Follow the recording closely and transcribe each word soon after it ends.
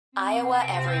Iowa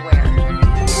Everywhere.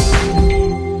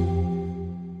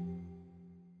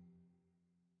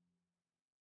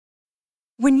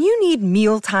 When you need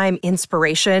mealtime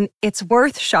inspiration, it's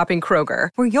worth shopping Kroger,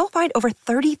 where you'll find over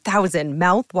 30,000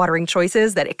 mouth-watering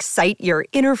choices that excite your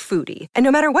inner foodie. And no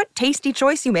matter what tasty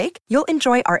choice you make, you'll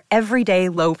enjoy our everyday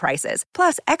low prices,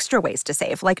 plus extra ways to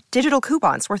save, like digital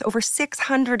coupons worth over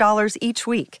 $600 each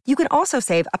week. You can also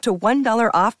save up to $1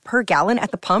 off per gallon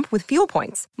at the pump with fuel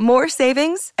points. More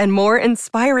savings and more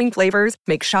inspiring flavors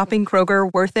make shopping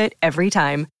Kroger worth it every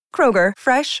time. Kroger,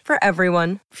 fresh for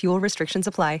everyone. Fuel restrictions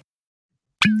apply.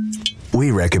 We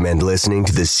recommend listening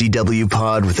to the CW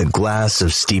Pod with a glass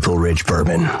of Steeple Ridge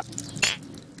bourbon.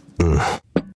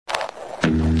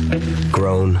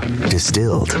 Grown,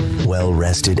 distilled,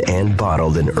 well-rested, and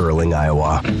bottled in Erling,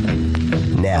 Iowa.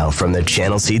 Now from the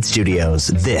Channel Seed Studios,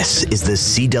 this is the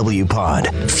CW Pod,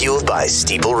 fueled by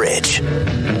Steeple Ridge.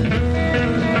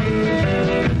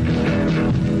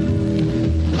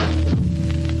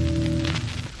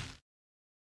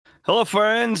 Hello,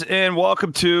 friends, and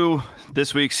welcome to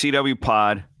this week's CW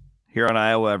Pod here on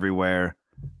Iowa Everywhere.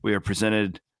 We are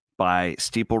presented by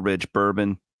Steeple Ridge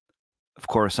Bourbon. Of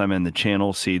course, I'm in the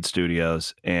Channel Seed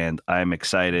Studios, and I'm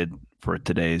excited for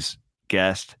today's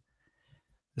guest.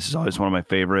 This is always one of my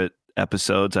favorite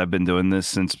episodes. I've been doing this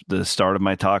since the start of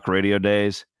my talk radio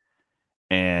days,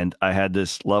 and I had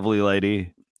this lovely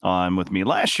lady on with me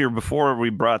last year before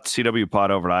we brought CW Pod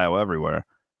over to Iowa Everywhere,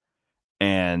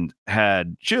 and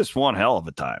had just one hell of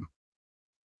a time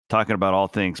talking about all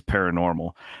things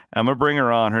paranormal. I'm going to bring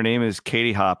her on. Her name is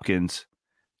Katie Hopkins.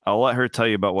 I'll let her tell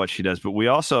you about what she does, but we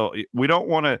all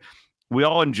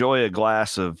enjoy a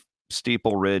glass of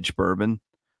Steeple Ridge bourbon.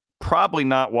 Probably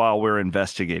not while we're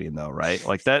investigating though, right?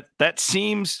 Like that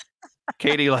seems,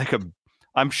 Katie,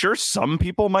 I'm sure some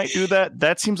people might do that.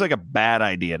 That seems like a bad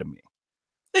idea to me.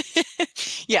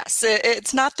 Yes,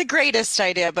 it's not the greatest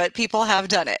idea, but people have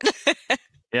done it.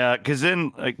 Yeah, because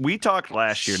then we talked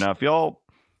last year. Now, if y'all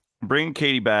bring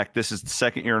Katie back, this is the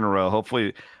second year in a row.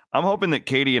 Hopefully, I'm hoping that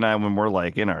Katie and I, when we're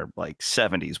in our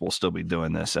 70s, we'll still be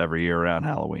doing this every year around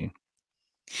Halloween.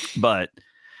 But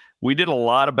we did a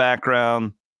lot of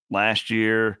background last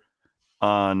year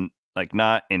on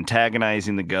not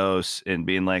antagonizing the ghosts and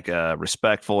being a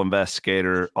respectful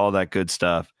investigator, all that good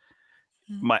stuff.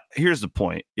 Here's the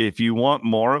point. If you want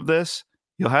more of this,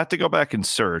 you'll have to go back and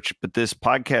search. But this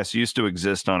podcast used to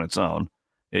exist on its own.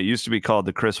 It used to be called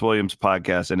the Chris Williams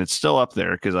Podcast, and it's still up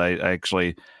there because I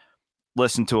actually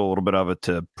listened to a little bit of it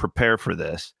to prepare for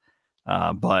this.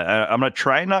 But I'm going to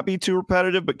try and not be too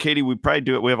repetitive. But Katie, we probably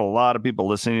do it. We have a lot of people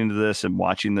listening to this and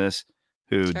watching this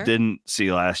who didn't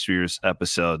see last year's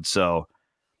episode. So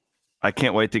I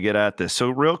can't wait to get at this. So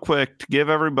real quick, to give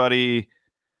everybody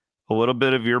a little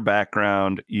bit of your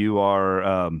background. You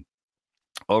are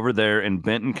over there in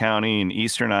Benton County in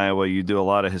eastern Iowa. You do a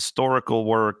lot of historical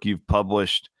work. You've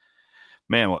published,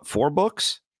 4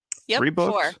 books? Yep, 3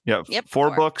 books? 4. Yeah, yep,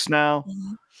 4 books now.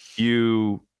 Mm-hmm.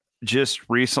 You just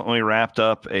recently wrapped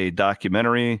up a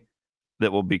documentary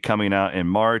that will be coming out in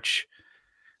March.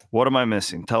 What am I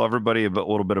missing? Tell everybody a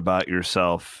little bit about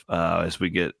yourself as we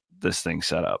get this thing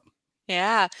set up.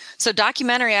 Yeah. So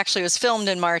documentary actually was filmed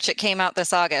in March. It came out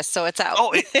this August. So it's out.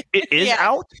 Oh, it is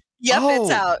out? Yep,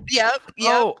 it's out. Yep.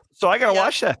 Oh, so I got to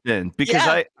watch that then because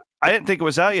I didn't think it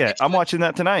was out yet. I'm watching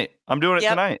that tonight. I'm doing it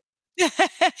tonight.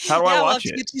 How do I watch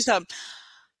it? Get you some.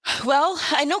 Well,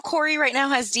 I know Corey right now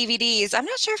has DVDs. I'm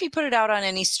not sure if he put it out on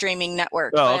any streaming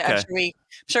network. Oh, but okay. I'm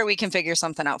sure we can figure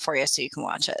something out for you so you can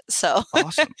watch it. So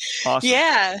awesome.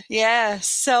 Yeah.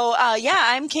 So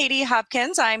I'm Katie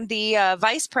Hopkins. I'm the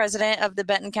vice president of the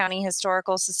Benton County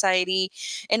Historical Society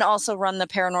and also run the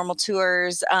paranormal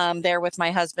tours there with my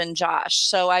husband, Josh.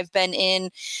 So I've been in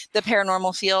the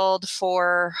paranormal field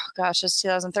for, it's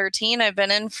 2013. I've been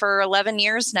in for 11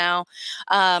 years now,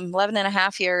 11 and a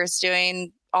half years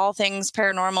doing all things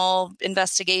paranormal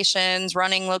investigations,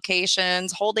 running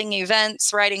locations, holding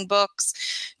events, writing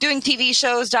books, doing TV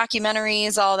shows,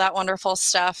 documentaries, all that wonderful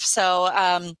stuff. So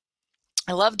I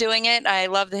love doing it. I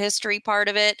love the history part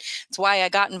of it. It's why I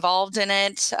got involved in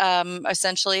it.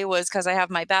 Essentially was because I have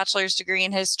my bachelor's degree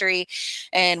in history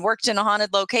and worked in a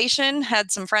haunted location,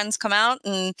 had some friends come out,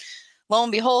 and lo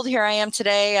and behold, here I am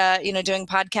today, doing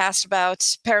podcasts about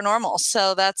paranormal.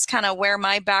 So that's kind of where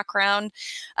my background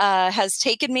has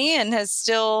taken me and has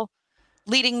still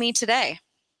leading me today.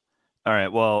 All right.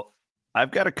 Well,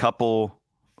 I've got a couple.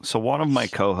 So one of my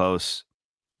co-hosts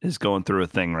is going through a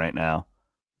thing right now.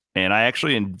 And I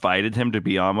actually invited him to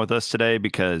be on with us today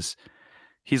because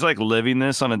he's living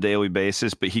this on a daily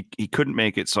basis, but he couldn't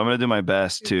make it. So I'm going to do my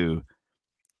best to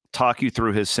talk you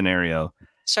through his scenario.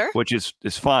 Sure. which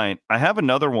is fine. I have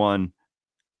another one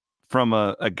from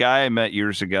a guy I met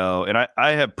years ago, and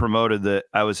I have promoted that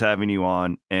I was having you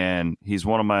on, and he's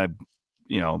one of my,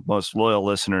 most loyal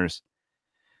listeners.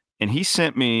 And he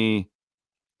sent me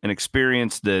an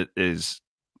experience that is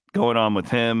going on with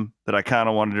him that I kind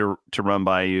of wanted to run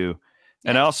by you.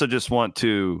 And I also just want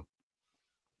to,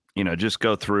 just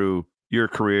go through your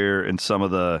career and some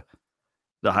of the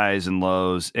highs and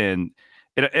lows. And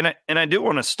I do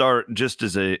want to start just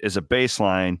as a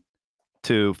baseline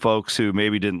to folks who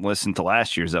maybe didn't listen to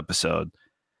last year's episode.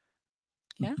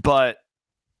 Yeah. But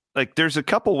like, there's a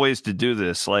couple ways to do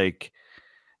this. Like,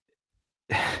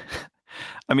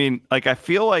 I mean, like, I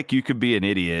feel like you could be an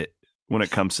idiot when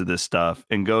it comes to this stuff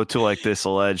and go to like this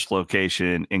alleged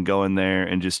location and go in there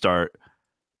and just start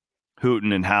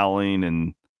hooting and howling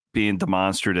and being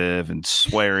demonstrative and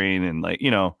swearing and like,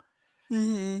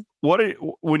 Mm-hmm.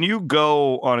 when you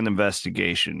go on an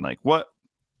investigation, like where's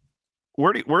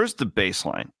the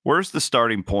baseline? Where's the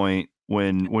starting point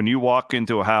when you walk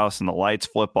into a house and the lights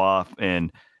flip off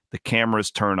and the cameras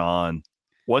turn on?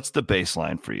 What's the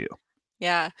baseline for you?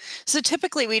 Yeah. So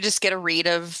typically we just get a read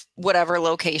of whatever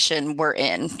location we're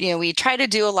in. We try to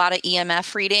do a lot of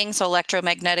EMF reading. So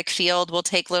electromagnetic field, we'll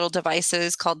take little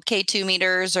devices called K2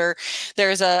 meters, or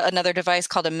there's another device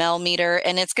called a MEL meter,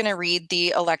 and it's going to read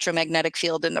the electromagnetic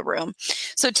field in the room.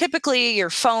 So typically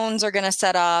your phones are going to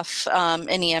set off an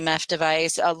EMF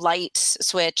device. A light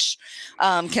switch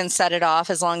can set it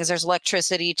off as long as there's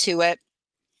electricity to it.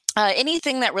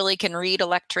 Anything that really can read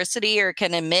electricity or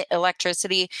can emit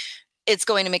electricity, it's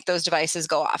going to make those devices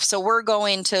go off. So we're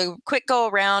going to quick go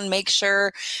around, make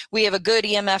sure we have a good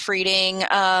EMF reading.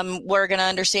 We're going to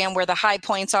understand where the high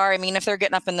points are. I mean, if they're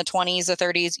getting up in the 20s or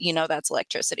 30s, that's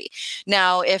electricity.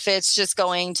 Now, if it's just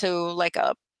going to like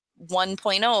a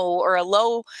 1.0 or a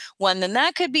low one, then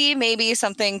that could be maybe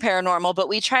something paranormal, but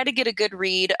we try to get a good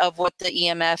read of what the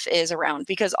EMF is around,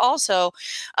 because also,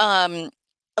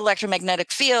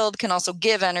 electromagnetic field can also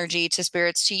give energy to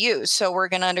spirits to use. So we're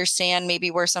going to understand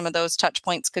maybe where some of those touch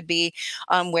points could be,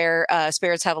 where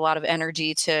spirits have a lot of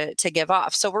energy to give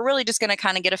off. So we're really just going to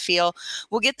kind of get a feel.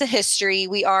 We'll get the history.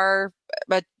 We are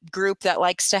a group that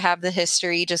likes to have the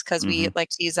history just because we like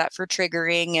to use that for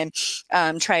triggering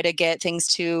and try to get things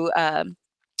to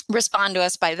respond to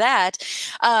us by that.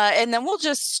 And then we'll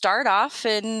just start off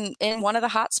in one of the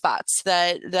hot spots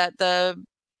that the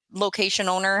location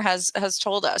owner has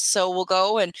told us. So we'll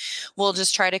go and we'll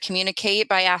just try to communicate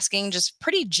by asking just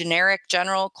pretty generic,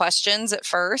 general questions at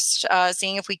first,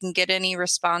 seeing if we can get any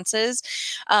responses.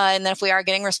 And then if we are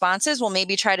getting responses, we'll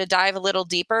maybe try to dive a little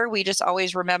deeper. We just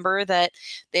always remember that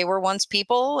they were once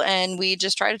people, and we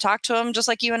just try to talk to them just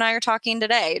like you and I are talking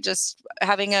today, just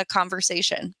having a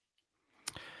conversation.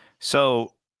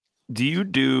 So do you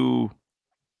do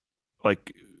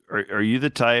like, are you the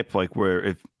type like where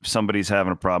if somebody's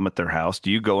having a problem at their house,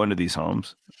 do you go into these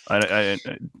homes?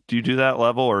 Do you do that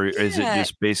level, or is it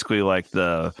just basically like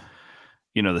the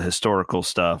historical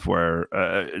stuff where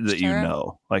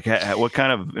that like what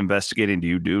kind of investigating do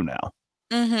you do now?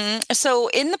 So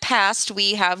in the past,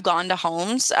 we have gone to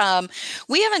homes.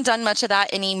 We haven't done much of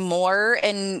that anymore,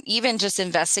 and even just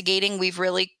investigating, we've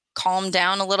really calmed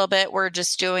down a little bit. We're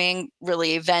just doing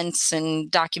really events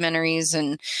and documentaries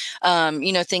and,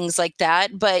 things like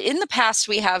that. But in the past,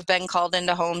 we have been called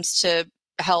into homes to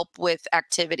help with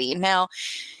activity. Now,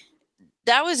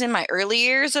 that was in my early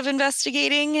years of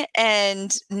investigating.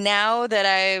 And now that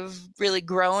I've really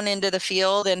grown into the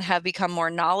field and have become more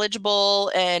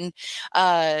knowledgeable and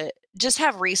just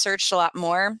have researched a lot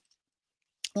more,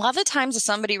 a lot of the times if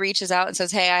somebody reaches out and says,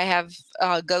 hey, I have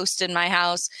a ghost in my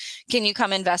house, can you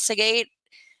come investigate?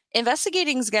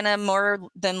 Investigating is going to more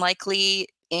than likely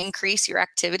increase your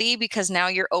activity, because now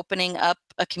you're opening up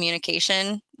a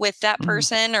communication with that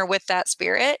person or with that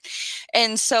spirit.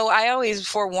 And so I always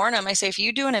forewarn them. I say, if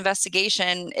you do an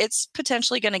investigation, it's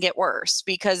potentially going to get worse,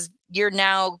 because you're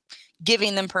now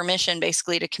giving them permission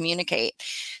basically to communicate.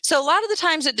 So a lot of the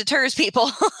times it deters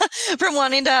people from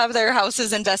wanting to have their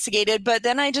houses investigated. But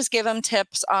then I just give them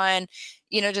tips on,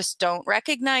 just don't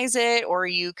recognize it, or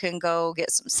you can go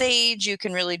get some sage. You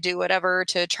can really do whatever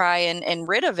to try and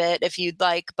rid of it if you'd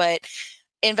like. But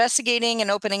investigating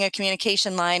and opening a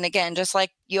communication line, again, just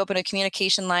like you open a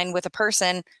communication line with a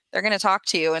person, they're going to talk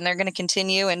to you and they're going to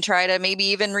continue and try to maybe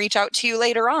even reach out to you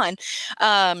later on.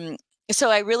 So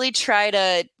I really try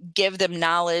to give them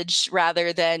knowledge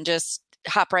rather than just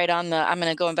hop right on I'm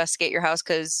going to go investigate your house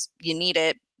because you need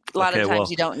it. A lot of times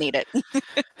you don't need it.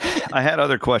 I had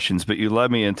other questions, but you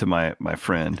led me into my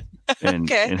friend in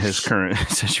his current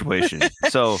situation.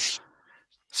 So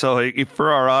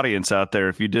for our audience out there,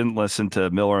 if you didn't listen to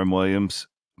Miller and Williams,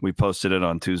 We posted it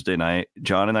on Tuesday night.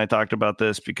 John and I talked about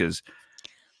this because,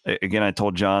 again, I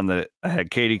told John that I had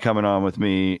Katie coming on with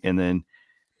me, and then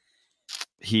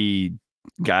he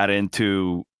got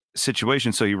into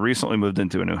situation. So he recently moved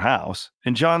into a new house,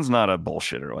 and John's not a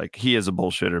bullshitter. Like, he is a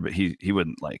bullshitter, but he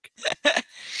wouldn't like,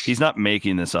 he's not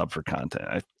making this up for content.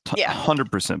 I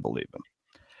 100% believe him.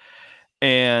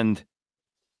 And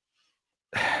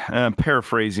I'm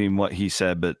paraphrasing what he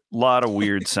said, but a lot of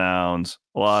weird sounds,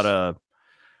 a lot of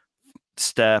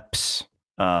steps.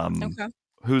 Okay.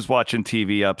 Who's watching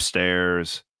TV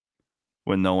upstairs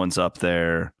when no one's up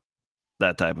there?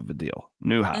 That type of a deal.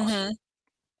 New house. Mm-hmm.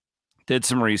 Did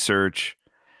some research,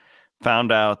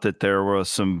 found out that there was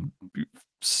some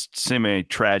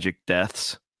semi-tragic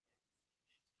deaths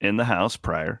in the house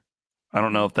prior. I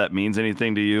don't know if that means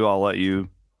anything to you. I'll let you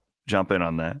jump in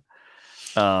on that.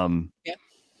 Yeah.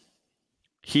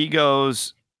 He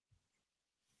goes,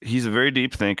 he's a very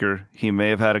deep thinker. He may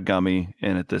have had a gummy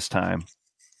in at this time.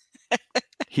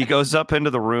 He goes up into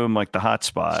the room, like the hot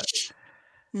spot,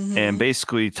 and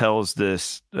basically tells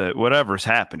this, whatever's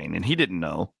happening. And he didn't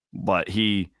know, but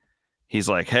he's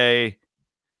like, hey,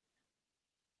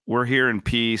 we're here in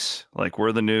peace. Like,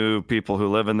 we're the new people who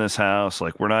live in this house.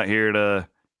 Like, we're not here to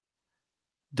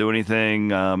do anything.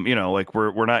 Like,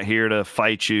 we're not here to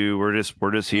fight you. We're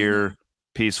just here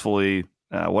peacefully,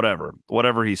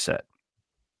 whatever he said.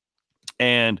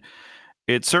 And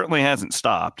it certainly hasn't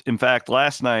stopped. In fact,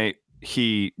 last night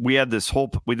we did this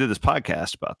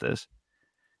podcast about this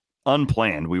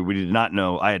unplanned. We did not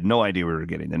know. I had no idea we were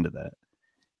getting into that.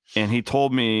 And he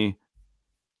told me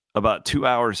about 2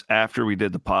 hours after we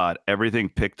did the pod, everything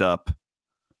picked up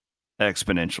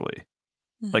exponentially.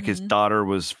 Like, his daughter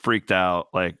was freaked out,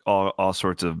 like all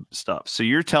sorts of stuff. So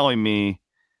you're telling me,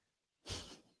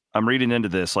 I'm reading into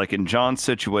this, like in John's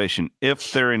situation,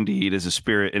 if there indeed is a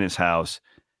spirit in his house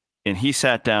and he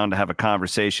sat down to have a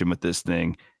conversation with this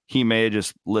thing, he may have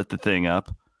just lit the thing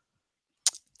up.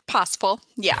 Possible.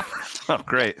 Yeah. Oh,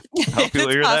 great. I hope you'll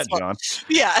hear possible. That, John.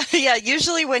 Yeah. Yeah.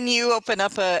 Usually when you open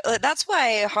up that's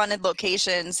why haunted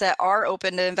locations that are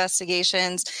open to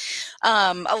investigations,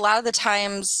 a lot of the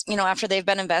times, after they've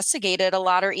been investigated a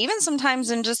lot, or even sometimes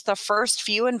in just the first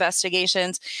few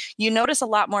investigations, you notice a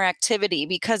lot more activity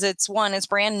because it's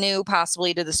brand new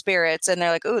possibly to the spirits. And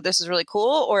they're like, oh, this is really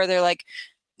cool. Or they're like,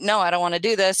 no, I don't want to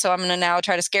do this. So I'm going to now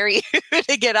try to scare you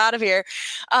to get out of here.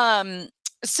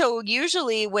 So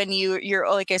usually when you're,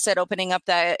 like I said, opening up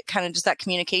that kind of just that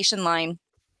communication line,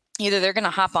 either they're going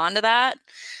to hop onto that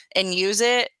and use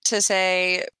it to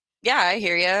say, yeah, I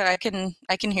hear you. I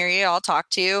can hear you. I'll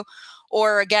talk to you.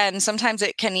 Or again, sometimes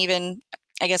it can even,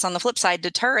 I guess on the flip side,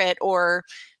 deter it, or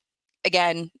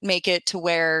again, make it to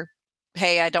where,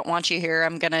 hey, I don't want you here.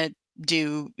 I'm going to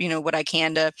do, what I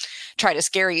can to try to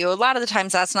scare you. A lot of the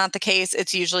times that's not the case.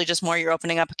 It's usually just more you're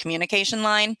opening up a communication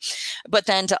line. But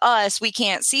then to us, we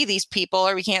can't see these people,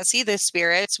 or we can't see the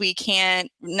spirits. We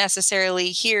can't necessarily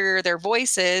hear their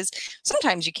voices.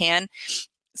 Sometimes you can.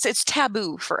 So it's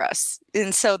taboo for us.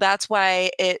 And so that's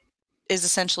why it is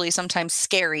essentially sometimes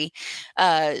scary,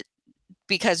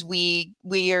 because we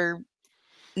are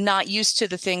not used to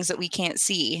the things that we can't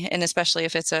see, and especially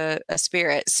if it's a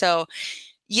spirit. So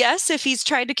yes, if he's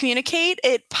tried to communicate,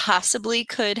 it possibly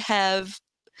could have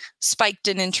spiked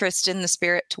an interest in the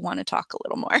spirit to want to talk a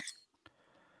little more.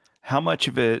 How much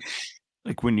of it,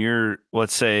 like when you're,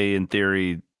 let's say in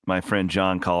theory, my friend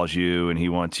John calls you and he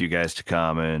wants you guys to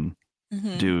come and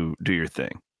do your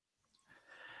thing.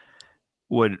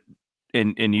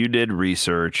 And you did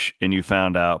research and you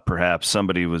found out perhaps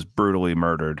somebody was brutally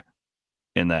murdered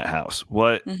in that house.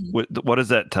 What does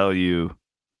that tell you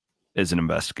as an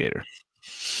investigator?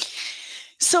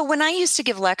 So when I used to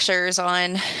give lectures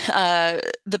on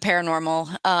the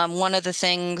paranormal, one of the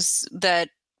things that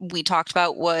we talked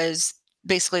about was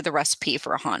basically the recipe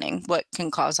for a haunting, what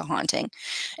can cause a haunting.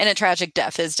 And a tragic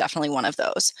death is definitely one of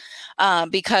those,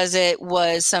 because it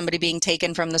was somebody being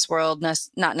taken from this world,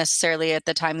 not necessarily at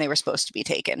the time they were supposed to be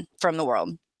taken from the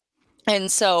world.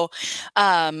 And so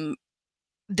I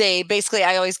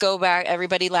always go back,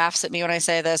 everybody laughs at me when I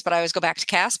say this, but I always go back to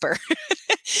Casper.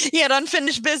 He had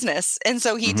unfinished business. And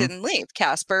so he didn't leave.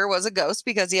 Casper was a ghost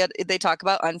because they talk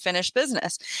about unfinished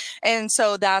business. And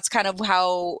so that's kind of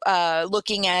how,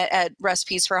 looking at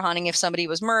recipes for haunting, if somebody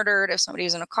was murdered, if somebody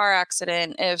was in a car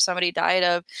accident, if somebody died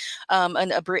of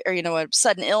a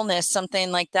sudden illness,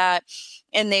 something like that,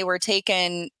 and they were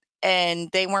taken and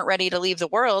they weren't ready to leave the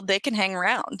world, they can hang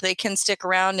around. They can stick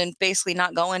around and basically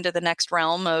not go into the next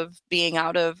realm of being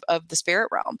out of the spirit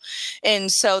realm.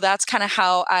 And so that's kind of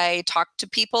how I talk to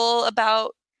people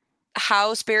about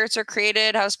how spirits are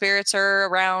created, how spirits are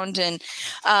around. And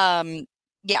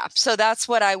Yeah, so that's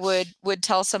what I would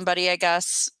tell somebody, I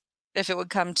guess, if it would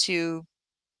come to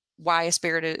why a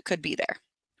spirit could be there.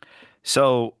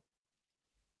 So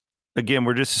again,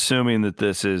 we're just assuming that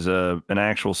this is an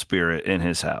actual spirit in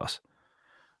his house.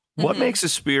 What Mhm. makes a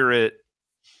spirit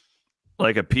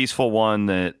like a peaceful one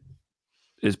that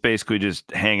is basically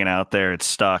just hanging out there, it's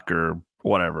stuck or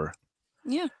whatever,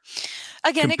 Yeah.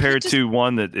 Again, it could compared just to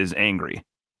one that is angry?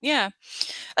 yeah.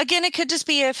 Again, it could just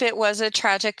be if it was a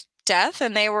tragic death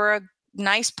and they were a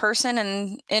nice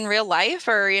person in real life,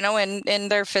 or in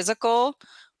their physical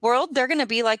world, they're going to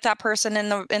be like that person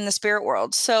in the spirit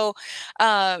world. So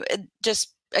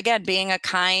just again, being a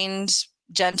kind,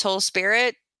 gentle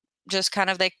spirit, just kind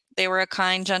of they were a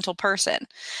kind, gentle person.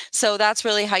 So that's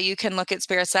really how you can look at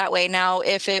spirits that way. Now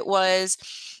if it was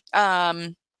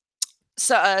um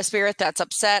so a spirit that's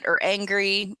upset or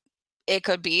angry, it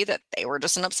could be that they were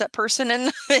just an upset person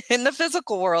in in the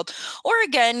physical world. Or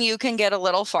again, you can get a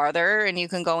little farther and you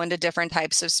can go into different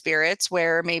types of spirits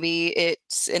where maybe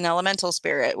it's an elemental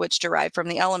spirit which derive from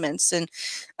the elements, and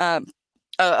um,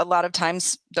 a lot of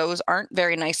times those aren't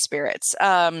very nice spirits.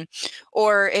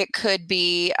 Or it could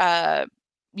be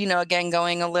again,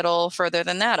 going a little further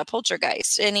than that, a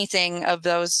poltergeist, anything of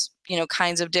those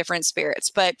kinds of different spirits.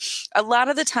 But a lot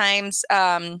of the times,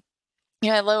 I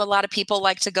know a lot of people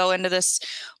like to go into this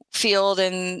field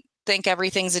and think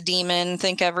everything's a demon,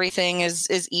 think everything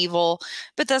is evil,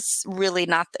 but that's really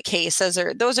not the case. Those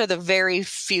are the very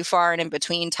few far and in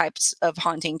between types of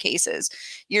haunting cases.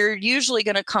 You're usually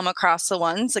going to come across the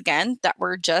ones again that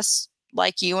were just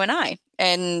like you and I,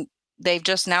 and they've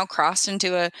just now crossed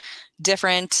into a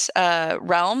different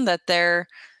realm that they're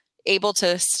able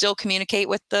to still communicate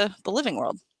with the living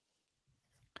world.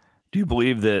 Do you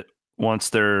believe that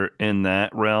once they're in that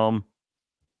realm,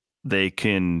 they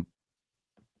can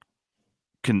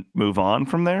move on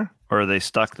from there, or are they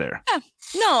stuck there? Yeah.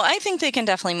 No, I think they can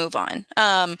definitely move on.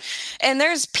 And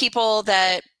there's people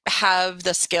that have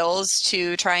the skills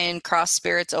to try and cross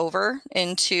spirits over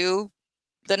into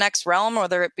the next realm,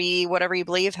 whether it be whatever you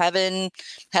believe, heaven,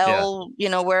 Yeah. hell,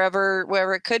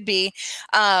 wherever it could be.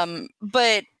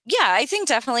 But yeah, I think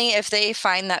definitely if they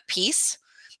find that peace,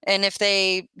 and if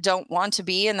they don't want to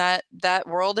be in that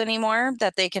world anymore,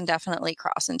 that they can definitely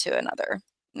cross into another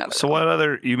So what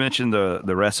other, you mentioned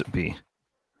the recipe.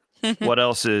 realm. What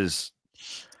else is,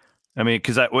 I mean,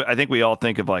 because I think we all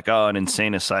think of like, oh, an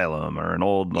insane asylum or an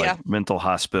old like Yeah. mental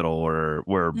hospital, or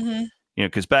where, Hmm.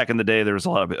 because back in the day there was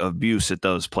a lot of abuse at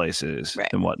those places Right.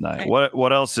 and whatnot. Right.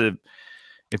 What else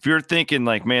if you're thinking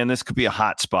like, man, this could be a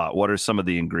hot spot, what are some of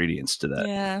the ingredients to that?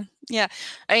 Yeah. Yeah.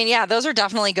 I mean, yeah, those are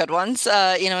definitely good ones.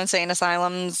 Insane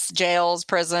asylums, jails,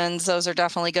 prisons, those are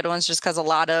definitely good ones just because a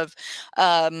lot of,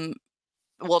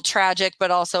 tragic, but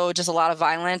also just a lot of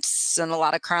violence and a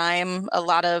lot of crime, a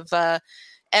lot of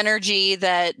energy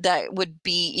that would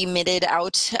be emitted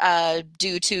out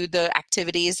due to the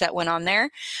activities that went on there.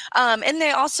 And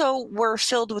they also were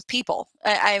filled with people.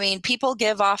 I mean, people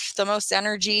give off the most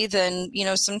energy than,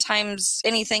 sometimes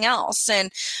anything else.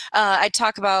 And I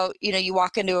talk about, you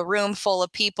walk into a room full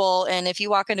of people, and if you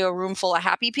walk into a room full of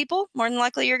happy people, more than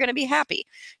likely you're going to be happy.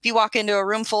 If you walk into a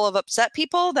room full of upset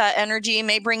people, that energy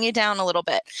may bring you down a little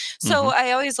bit. So Mhm.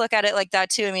 I always look at it like that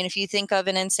too. I mean, if you think of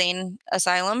an insane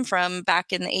asylum from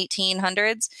back in the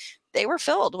 1800s, they were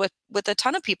filled with a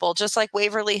ton of people, just like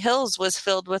Waverly Hills was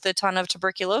filled with a ton of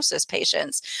tuberculosis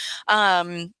patients.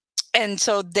 And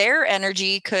so their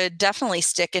energy could definitely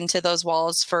stick into those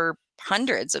walls for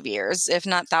hundreds of years, if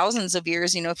not thousands of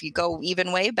years, if you go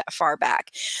even way far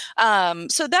back.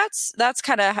 So that's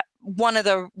kind of one of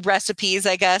the recipes,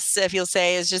 I guess, if you'll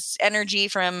say, is just energy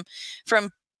from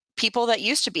people that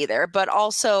used to be there. But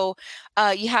also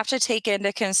you have to take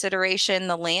into consideration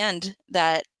the land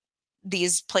that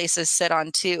these places sit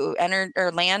on too.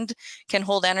 Or land can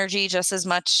hold energy just as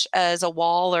much as a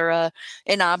wall or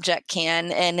an object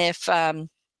can. And if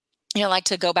like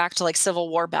to go back to like Civil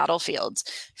War battlefields,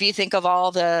 if you think of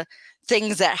all the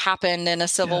things that happened in a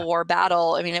Civil Yeah. War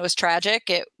battle, I mean, it was tragic.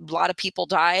 A lot of people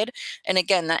died. And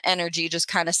again, that energy just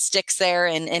kind of sticks there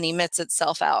and emits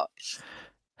itself out.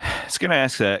 I was going to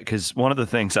ask that because one of the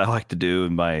things I like to do,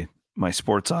 and my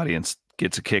sports audience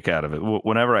gets a kick out of it.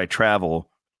 Whenever I travel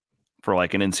for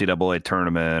like an NCAA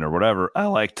tournament or whatever, I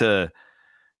like to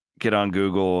get on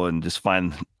Google and just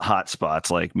find hot spots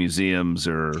like museums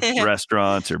or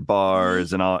restaurants or Mhm.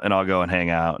 bars, and I'll go and hang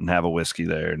out and have a whiskey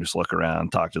there and just look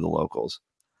around, talk to the locals.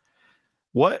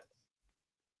 What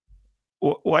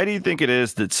why do you think it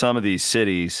is that some of these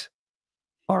cities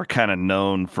are kind of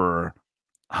known for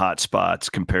hot spots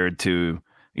compared to,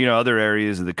 other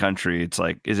areas of the country? It's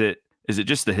like, is Is it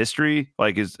just the history?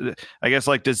 Like, I guess,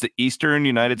 like, does the Eastern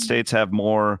United States have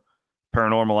more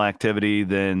paranormal activity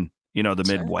than, the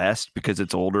Sure. Midwest because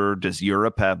it's older? Does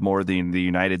Europe have more than the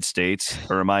United States?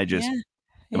 Or am I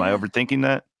overthinking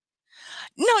that?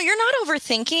 No, you're not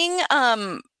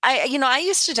overthinking. I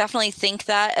used to definitely think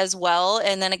that as well.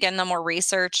 And then again, the more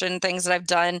research and things that I've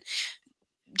done,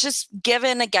 just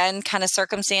given again kind of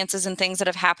circumstances and things that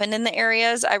have happened in the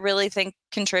areas, I really think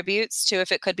contributes to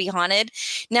if it could be haunted.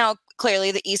 Now,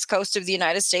 clearly the East Coast of the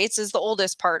United States is the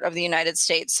oldest part of the United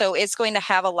States. So it's going to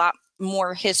have a lot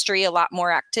more history, a lot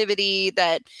more activity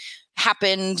that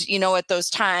happened, at those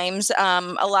times,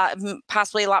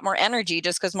 possibly a lot more energy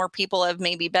just because more people have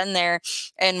maybe been there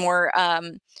and more,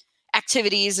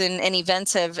 activities and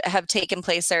events have taken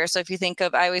place there. So if you think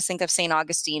of, I always think of St.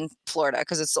 Augustine, Florida,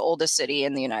 because it's the oldest city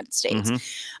in the United States.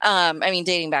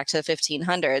 Dating back to the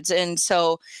 1500s. And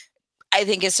so I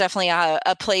think it's definitely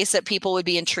a place that people would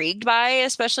be intrigued by,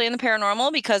 especially in the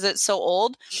paranormal, because it's so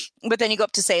old. But then you go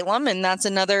up to Salem, and that's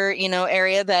another,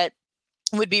 area that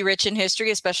would be rich in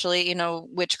history, especially,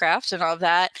 witchcraft and all of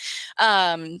that.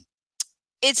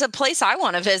 It's a place I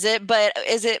want to visit, but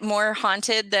is it more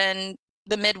haunted than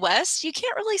the Midwest? You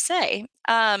can't really say.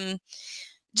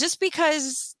 Just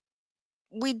because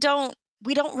we don't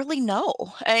really know.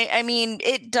 I mean,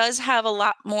 it does have a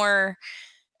lot more,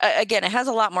 again, it has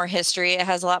a lot more history. It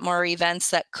has a lot more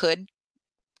events that could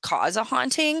cause a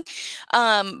haunting.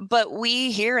 But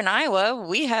we here in Iowa,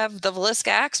 we have the Villisca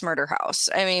Axe Murder House.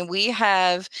 I mean, we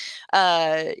have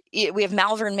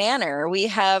Malvern Manor. We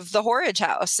have the Horridge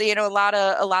House. A lot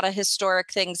of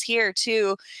historic things here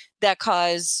too that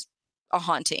cause a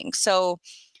haunting. So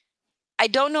I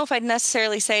don't know if I'd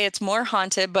necessarily say it's more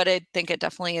haunted, but I think it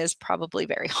definitely is probably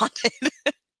very haunted.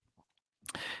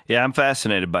 Yeah, I'm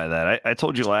fascinated by that. I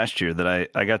told you last year that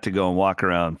I got to go and walk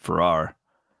around Farrar.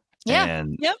 Yeah.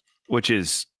 And yep. Which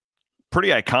is pretty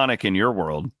iconic in your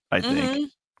world, I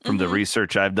think, from the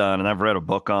research I've done, and I've read a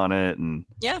book on it. And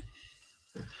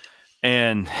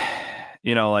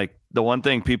like the one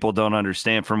thing people don't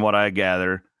understand from what I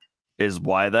gather is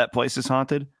why that place is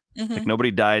haunted. Like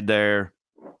nobody died there.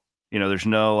 There's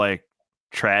no like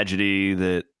tragedy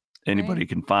that anybody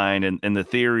can find. And the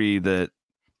theory that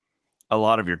a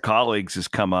lot of your colleagues has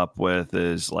come up with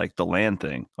is like the land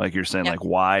thing. Like you're saying, like,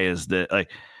 why is that?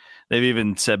 Like they've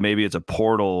even said maybe it's a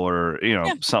portal or,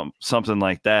 something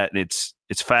like that. And it's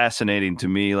fascinating to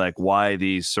me, like why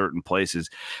these certain places.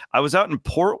 I was out in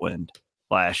Portland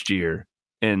last year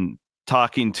and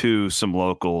talking to some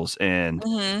locals, and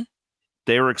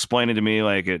they were explaining to me,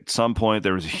 like, at some point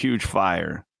there was a huge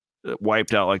fire that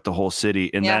wiped out like the whole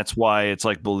city. And that's why it's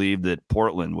like believed that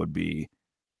Portland would be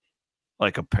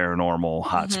like a paranormal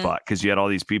hotspot, because you had all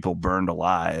these people burned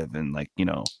alive and like,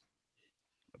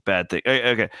 bad thing.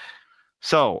 Okay.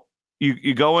 So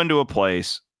you go into a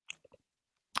place,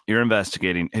 you're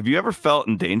investigating. Have you ever felt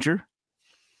in danger?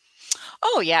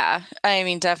 Oh yeah. I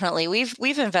mean, definitely.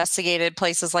 We've investigated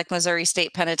places like Missouri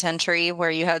State Penitentiary,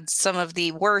 where you had some of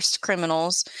the worst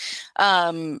criminals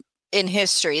in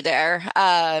history there.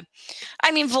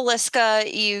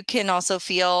 Villisca, you can also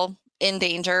feel in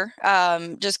danger,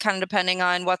 just kind of depending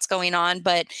on what's going on.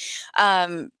 But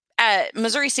at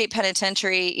Missouri State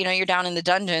Penitentiary, you're down in the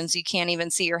dungeons. You can't even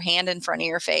see your hand in front of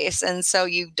your face. And so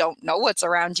you don't know what's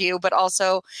around you. But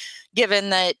also,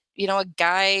 given that, a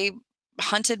guy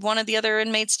hunted one of the other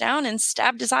inmates down and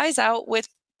stabbed his eyes out with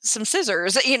some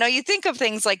scissors, you think of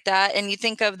things like that, and you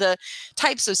think of the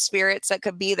types of spirits that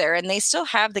could be there. And they still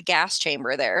have the gas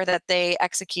chamber there that they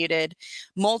executed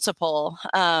multiple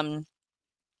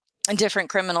different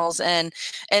criminals, and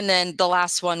then the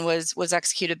last one was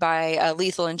executed by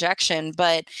lethal injection.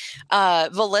 But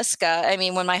Villisca, I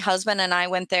mean, when my husband and I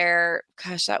went there,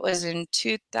 gosh, that was in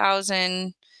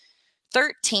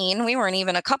 2013. We weren't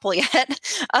even a couple yet.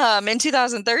 In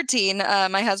 2013,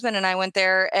 my husband and I went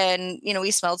there, and we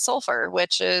smelled sulfur,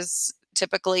 which is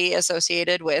typically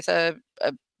associated with a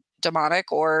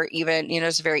demonic or even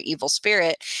it's a very evil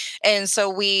spirit. And so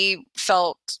we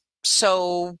felt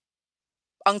so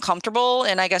uncomfortable,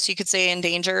 and I guess you could say in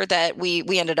danger, that we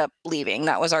ended up leaving.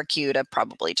 That was our cue to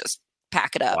probably just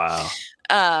pack it up. Wow.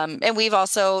 And we've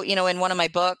also, in one of my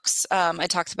books, I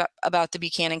talked about the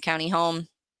Buchanan County home,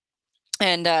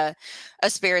 and a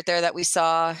spirit there that we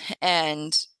saw,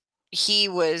 and he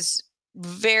was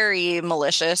very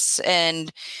malicious,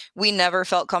 and we never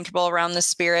felt comfortable around the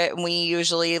spirit, and we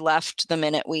usually left the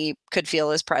minute we could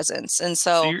feel his presence. And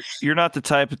so you're not the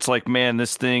type, it's like, man,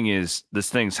 this thing's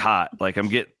hot, like I'm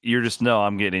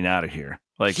getting out of here,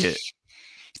 like it.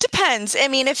 Depends. I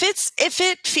mean, if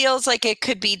it feels like it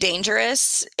could be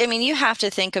dangerous, I mean, you have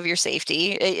to think of your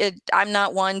safety. I'm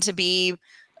not one to be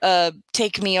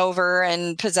take me over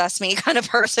and possess me kind of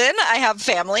person. I have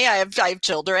family. I have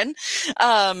children,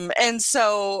 and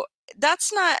so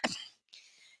that's not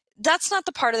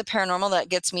the part of the paranormal that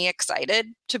gets me excited.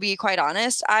 To be quite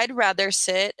honest, I'd rather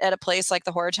sit at a place like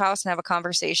the Horridge House and have a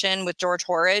conversation with George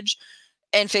Horridge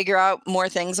and figure out more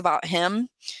things about him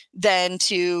than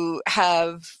to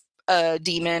have a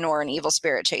demon or an evil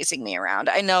spirit chasing me around.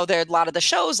 I know there a lot of the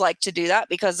shows like to do that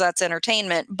because that's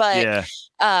entertainment, but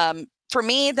for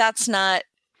me, that's not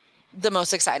the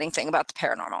most exciting thing about the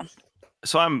paranormal.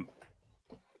 So I'm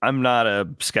not a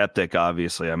skeptic,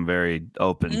 obviously. I'm very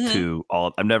open to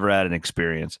all. I've never had an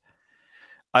experience.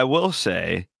 I will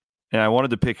say, and I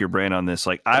wanted to pick your brain on this,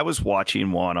 like I was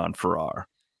watching one on Farrar.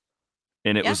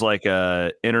 And it was like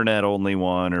a internet only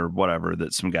one or whatever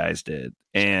that some guys did.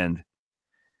 And,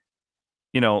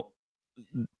 you know,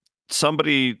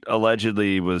 somebody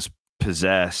allegedly was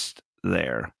possessed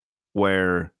there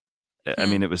where, I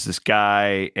mean, it was this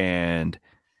guy and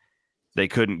they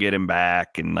couldn't get him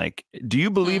back. And like, do you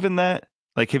believe in that?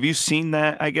 Like, have you seen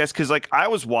that? I guess because like I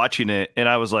was watching it and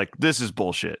I was like, this is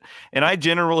bullshit. And I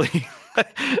generally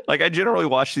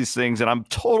watch these things and I'm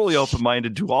totally open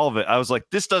minded to all of it. I was like,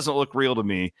 this doesn't look real to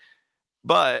me,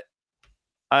 but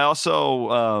I also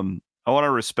I want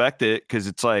to respect it because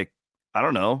it's like I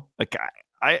don't know. Like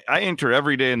I enter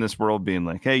every day in this world being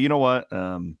like, hey, you know what?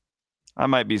 I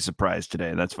might be surprised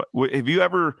today. That's fine. Have you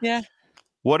ever? Yeah.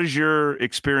 What is your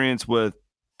experience with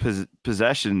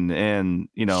possession and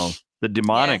the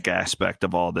demonic aspect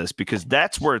of all this? Because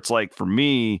that's where it's like for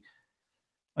me,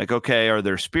 like, okay, are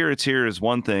there spirits here is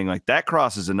one thing. Like that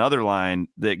crosses another line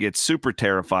that gets super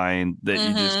terrifying that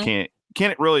you just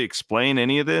can't really explain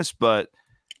any of this. But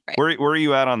where are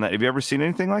you at on that? Have you ever seen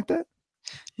anything like that?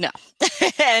 No.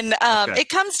 And it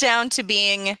comes down to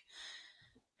being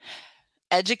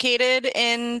educated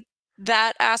in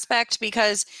that aspect,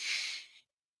 because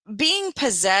being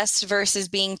possessed versus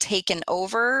being taken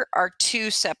over are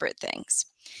two separate things.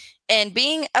 And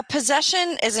being a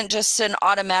possession isn't just an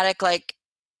automatic, like,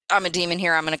 I'm a demon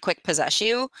here, I'm going to quick possess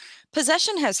you.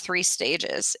 Possession has 3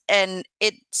 stages, and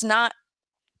it's not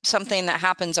something that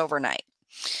happens overnight.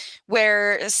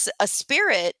 Whereas a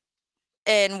spirit,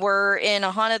 and we're in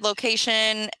a haunted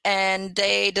location and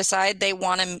they decide they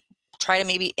want to try to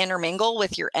maybe intermingle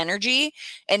with your energy,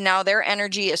 and now their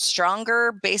energy is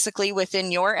stronger basically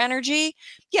within your energy.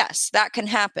 Yes, that can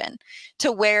happen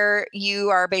to where you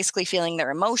are basically feeling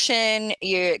their emotion.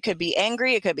 It could be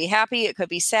angry, it could be happy, it could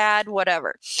be sad,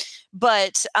 whatever.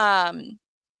 But I'm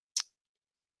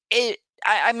going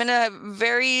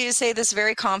to say this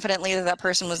very confidently that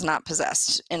person was not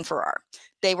possessed in Farrar.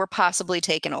 They were possibly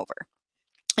taken over.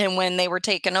 And when they were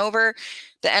taken over,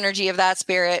 the energy of that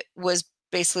spirit was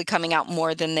basically coming out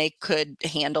more than they could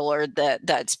handle, or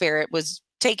that spirit was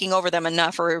taking over them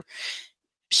enough or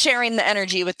sharing the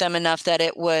energy with them enough that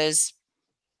it was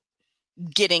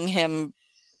getting him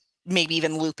maybe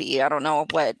even loopy. I don't know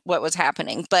what was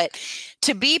happening. But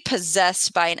to be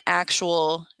possessed by an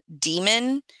actual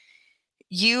demon,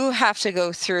 you have to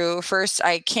go through first.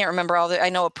 I can't remember I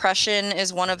know oppression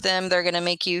is one of them. They're going to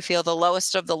make you feel the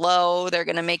lowest of the low. They're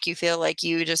going to make you feel like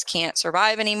you just can't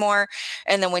survive anymore.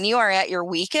 And then when you are at your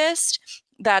weakest,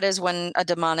 that is when a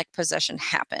demonic possession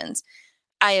happens.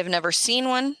 I have never seen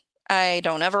one. I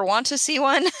don't ever want to see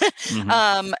one.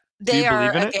 They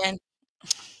are, again,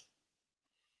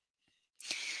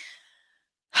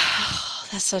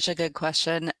 that's such a good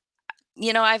question.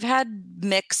 I've had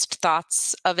mixed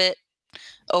thoughts of it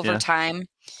over time.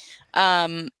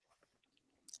 I've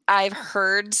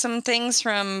heard some things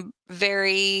from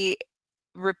very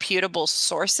reputable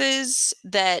sources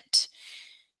that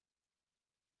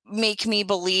make me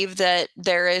believe that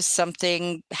there is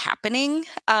something happening.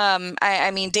 I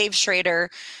mean, Dave Schrader,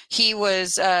 he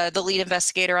was the lead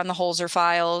investigator on the Holzer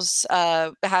files,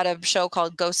 had a show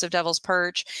called Ghosts of Devil's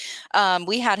Perch.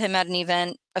 We had him at an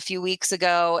event a few weeks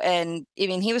ago, and I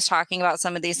mean, he was talking about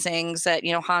some of these things that,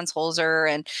 Hans Holzer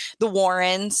and the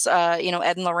Warrens, Ed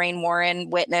and Lorraine Warren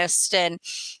witnessed, and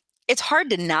it's hard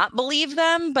to not believe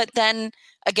them. But then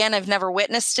again, I've never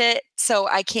witnessed it, so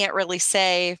I can't really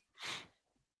say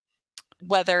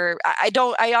whether I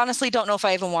honestly don't know if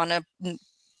I even want to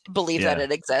believe that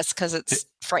it exists, because it's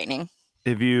frightening.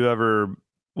 Have you ever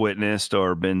witnessed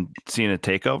or seen a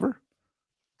takeover?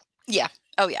 Yeah.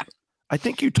 Oh yeah. I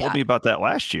think you told me about that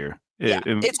last year.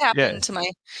 It's happened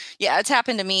to it's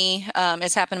happened to me.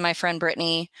 It's happened to my friend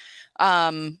Brittany.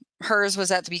 Hers was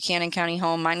at the Buchanan County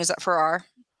home. Mine was at Farrar.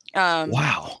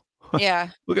 Wow. Yeah.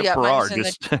 Look at Yeah. Mine Farrar was in the,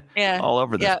 just yeah. all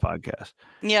over this Yeah. podcast.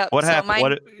 Yeah. What So happened?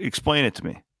 mine, Explain it to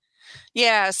me.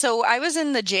 yeah. So I was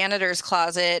in the janitor's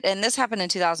closet, and this happened in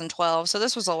 2012. So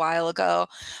this was a while ago.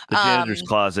 The janitor's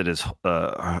closet is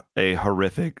a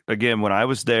horrific. Again, when I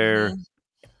was there, Mhm.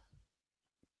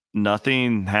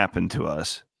 nothing happened to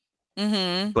us,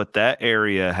 Mhm. but that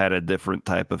area had a different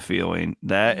type of feeling.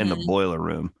 That and the Mhm. boiler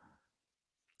room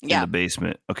in Yeah. the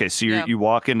basement. Okay, so Yeah. you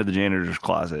walk into the janitor's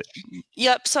closet.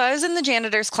 Yep. So I was in the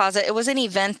janitor's closet. It was an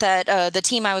event that the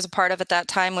team I was a part of at that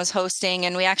time was hosting,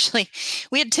 and we had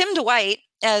Tim Dwight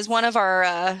as one of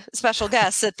our special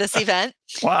guests at this event.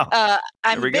 Wow, there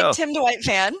I'm a we big go. Tim Dwight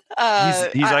fan. He's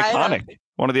I don't know. iconic.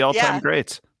 One of the all-time Yeah.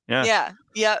 greats. Yeah. Yeah.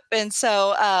 Yep. And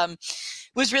so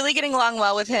was really getting along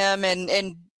well with him, and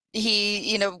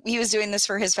he, he was doing this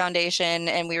for his foundation,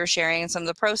 and we were sharing some of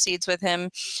the proceeds with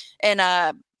him. And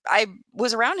I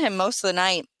was around him most of the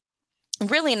night.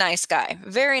 Really nice guy,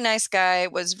 very nice guy,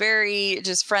 was very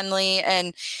just friendly.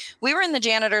 And we were in the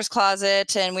janitor's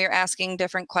closet and we were asking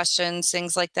different questions,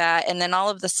 things like that. And then all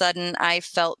of a sudden I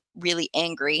felt really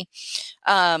angry,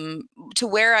 to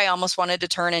where I almost wanted to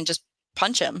turn and just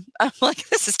punch him. I'm like,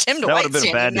 this is Tim That Dwight would have been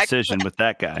a standing bad next to decision with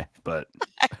that guy, but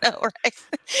I know, right?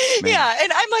 Man. Yeah,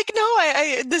 and I'm like,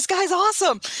 no, this guy's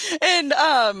awesome, and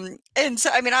so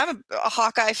I mean, I'm a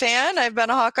Hawkeye fan. I've been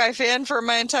a Hawkeye fan for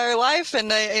my entire life,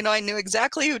 and I knew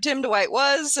exactly who Tim Dwight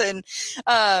was,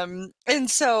 and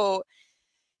so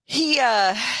he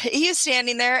is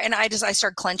standing there, and I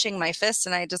start clenching my fists,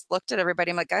 and I just looked at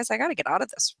everybody. I'm like, guys, I got to get out of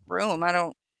this room. I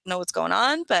don't know what's going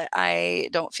on, but I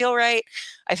don't feel right.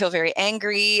 I feel very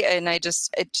angry, and it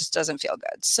just doesn't feel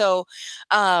good. So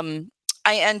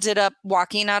I ended up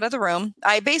walking out of the room.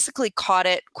 I basically caught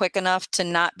it quick enough to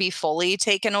not be fully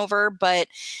taken over, but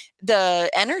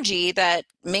the energy that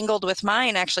mingled with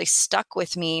mine actually stuck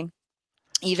with me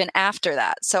even after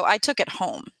that. So I took it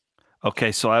home.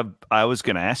 Okay, so I was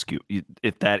going to ask you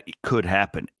if that could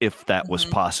happen, if that was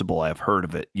Mhm. possible. I've heard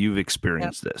of it. You've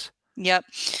experienced this. Yep.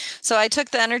 So I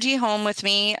took the energy home with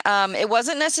me. It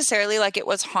wasn't necessarily like it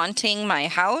was haunting my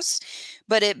house,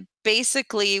 but it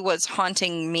basically was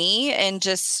haunting me and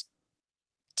just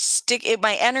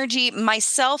my energy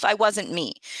myself. I wasn't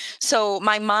me. So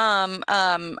my mom,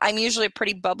 I'm usually a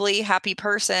pretty bubbly, happy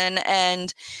person,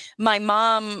 and my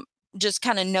mom just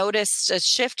kind of noticed a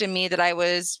shift in me that I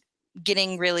was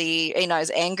getting really, I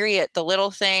was angry at the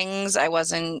little things. I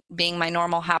wasn't being my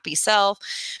normal happy self.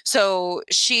 So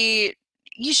she's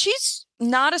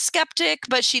not a skeptic,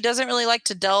 but she doesn't really like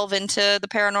to delve into the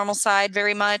paranormal side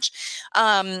very much.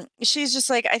 She's just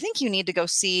like, I think you need to go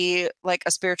see like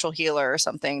a spiritual healer or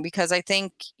something, because I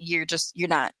think you're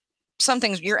not,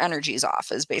 your energy's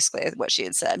off, is basically what she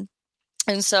had said.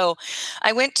 And so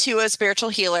I went to a spiritual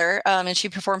healer, and she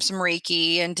performed some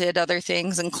Reiki and did other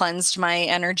things and cleansed my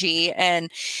energy.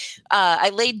 And I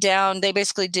laid down. They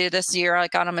basically do this, you're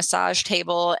like on a massage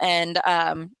table, and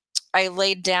I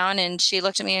laid down, and she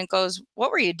looked at me and goes,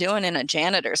 "What were you doing in a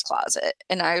janitor's closet?"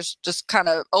 And I was just kind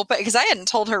of open, because I hadn't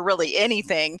told her really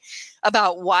anything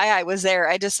about why I was there.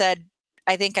 I just said,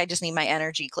 I think I just need my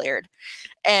energy cleared.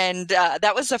 And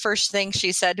that was the first thing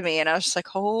she said to me. And I was just like,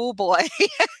 oh boy.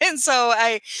 And so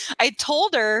I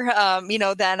told her,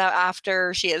 then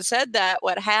after she had said that,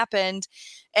 what happened.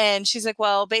 And she's like,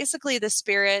 well, basically the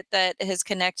spirit that has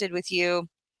connected with you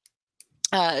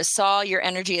saw your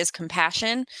energy as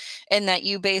compassion, and that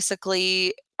you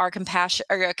basically are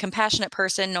a compassionate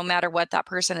person no matter what that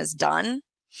person has done.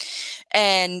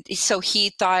 And so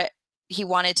he thought he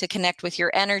wanted to connect with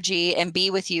your energy and be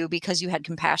with you because you had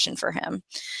compassion for him.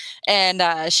 And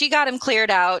she got him cleared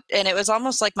out, and it was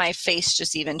almost like my face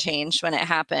just even changed when it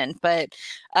happened. But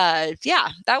yeah,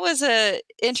 that was a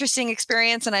interesting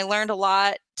experience, and I learned a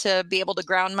lot to be able to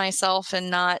ground myself and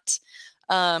not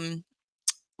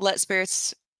let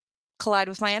spirits collide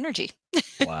with my energy.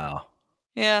 Wow.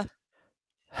 Yeah.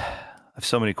 I have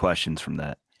so many questions from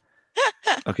that.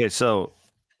 Okay, so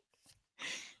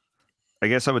I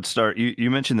guess I would start.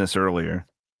 You mentioned this earlier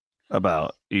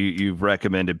about you've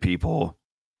recommended people.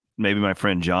 Maybe my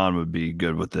friend John would be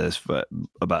good with this, but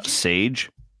about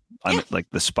sage, Yeah. like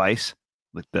the spice,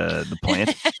 like the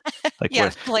plant. Like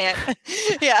Yeah, plant.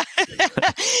 Yeah.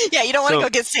 Yeah, you don't want to So- go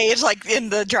get sage like in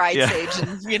the dried Yeah. sage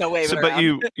and, wave So, it but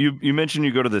around. you mentioned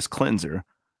you go to this cleanser.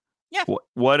 Yeah.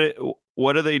 What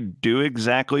do they do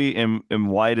exactly, and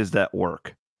why does that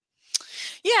work?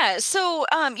 Yeah, so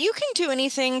you can do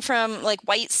anything from like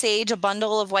white sage, a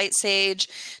bundle of white sage,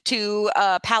 to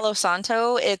Palo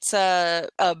Santo. It's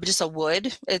just a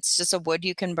wood. It's just a wood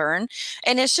you can burn,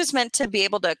 and it's just meant to be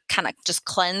able to kind of just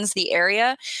cleanse the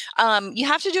area. You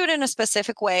have to do it in a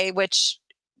specific way, which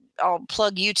I'll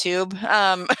plug YouTube.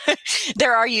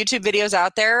 There are YouTube videos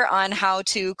out there on how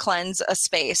to cleanse a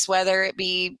space, whether it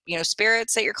be,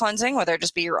 spirits that you're cleansing, whether it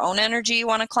just be your own energy you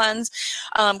want to cleanse.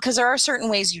 Because there are certain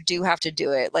ways you do have to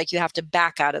do it. Like you have to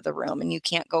back out of the room and you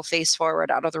can't go face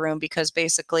forward out of the room, because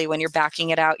basically when you're backing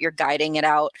it out, you're guiding it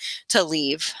out to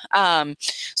leave.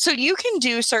 So you can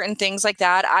do certain things like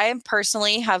that. I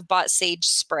personally have bought sage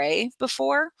spray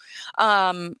before.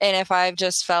 And if I've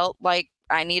just felt like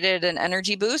I needed an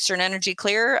energy boost or an energy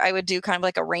clear, I would do kind of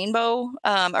like a rainbow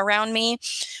around me.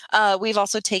 We've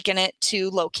also taken it to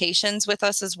locations with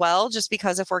us as well, just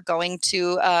because if we're going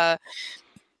to a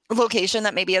location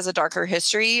that maybe has a darker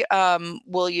history,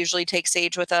 we'll usually take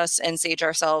sage with us and sage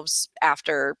ourselves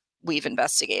after we've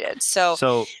investigated.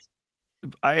 So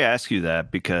I ask you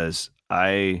that because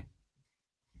I'm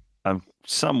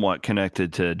somewhat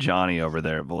connected to Johnny over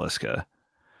there at Villisca.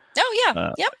 Oh,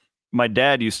 yeah. Yep. My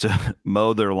dad used to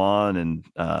mow their lawn and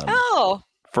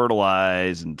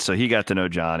fertilize, and so he got to know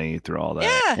Johnny through all that.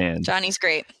 Yeah, and Johnny's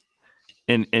great.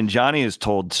 And Johnny has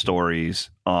told stories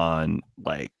on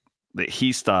like that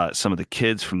he's thought some of the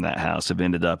kids from that house have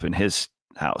ended up in his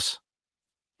house.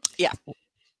 Yeah.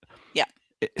 Yeah.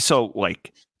 So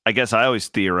like, I guess I always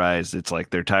theorized it's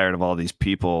like they're tired of all these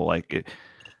people. Like,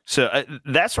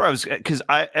 that's where I was, because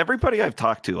everybody I've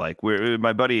talked to, like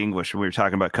my buddy English, we were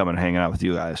talking about coming and hanging out with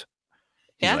you guys.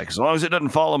 He's like, as long as it doesn't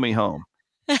follow me home.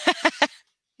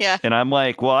 Yeah. And I'm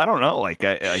like, well, I don't know. Like,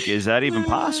 is that even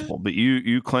possible? But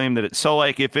you claim that it's so.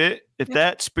 Like, if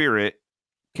that spirit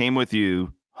came with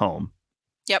you home,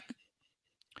 yep,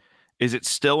 is it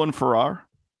still in Farrar,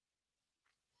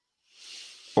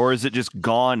 or is it just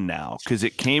gone now? Because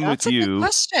it came That's with a you, good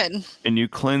question, and you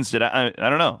cleansed it. I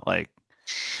don't know. Like,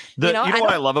 what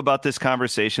I love about this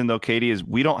conversation, though, Katie, is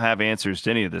we don't have answers to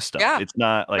any of this stuff. Yeah. It's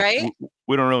not like right?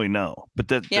 we don't really know. But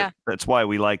that's why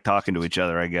we like talking to each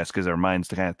other, I guess, because our minds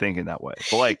kind of thinking that way.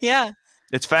 But like, yeah,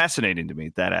 it's fascinating to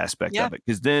me, that aspect of it,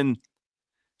 because then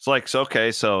it's like, so,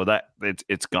 okay, so that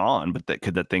it's gone, but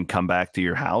could that thing come back to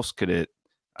your house? Could it?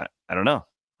 I don't know.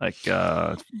 Like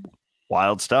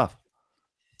wild stuff.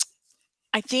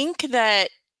 I think that.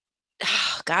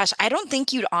 Gosh, I don't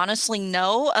think you'd honestly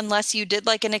know unless you did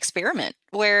like an experiment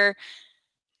where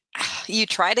you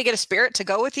try to get a spirit to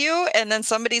go with you and then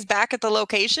somebody's back at the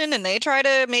location and they try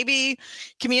to maybe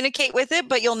communicate with it,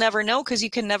 but you'll never know because you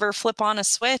can never flip on a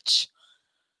switch,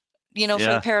 for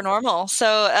the paranormal.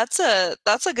 So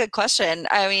that's a good question.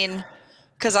 I mean,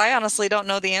 because I honestly don't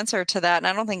know the answer to that. And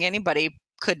I don't think anybody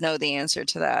could know the answer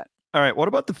to that. All right. What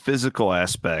about the physical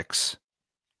aspects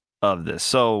of this?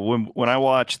 So when I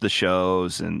watch the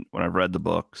shows and when I've read the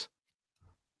books,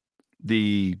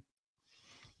 the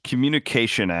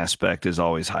communication aspect is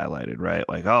always highlighted, right?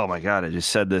 Like, oh my God, I just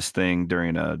said this thing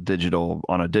on a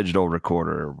digital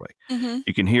recorder. Like,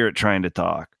 you can hear it trying to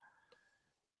talk.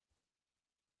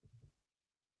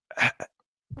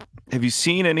 Have you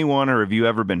seen anyone, or have you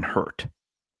ever been hurt?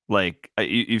 Like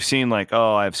you've seen like,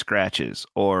 oh, I have scratches,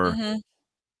 or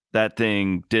that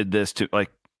thing did this to, like,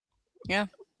 yeah.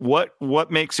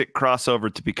 What makes it cross over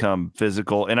to become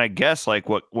physical? And I guess like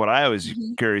what I was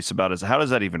curious about is, how does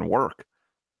that even work?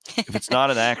 If it's not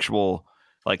an actual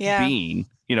being,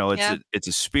 it's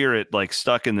a spirit like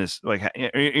stuck in this, like,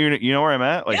 you know where I'm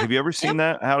at? Like, have you ever seen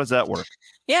that? How does that work?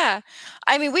 Yeah.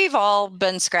 I mean, we've all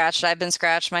been scratched. I've been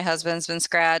scratched. My husband's been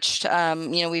scratched.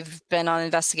 We've been on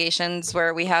investigations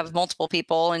where we have multiple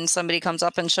people and somebody comes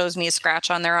up and shows me a scratch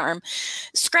on their arm.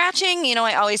 Scratching,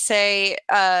 I always say,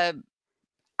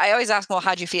 I always ask them, well,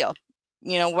 how'd you feel?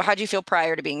 How'd you feel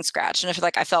prior to being scratched? And if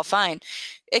like, I felt fine,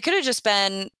 it could have just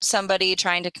been somebody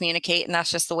trying to communicate, and that's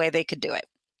just the way they could do it.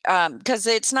 Because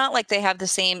it's not like they have the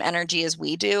same energy as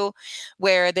we do,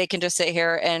 where they can just sit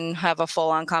here and have a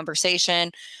full-on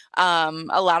conversation.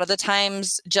 A lot of the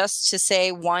times, just to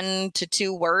say 1 to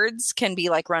 2 words can be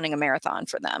like running a marathon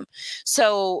for them.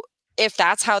 So if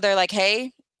that's how they're like,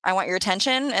 hey, I want your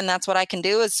attention, and that's what I can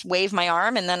do is wave my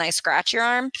arm and then I scratch your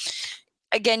arm.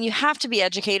 Again, you have to be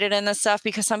educated in this stuff,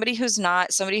 because somebody who's a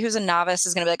novice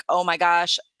is going to be like, oh my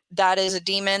gosh, that is a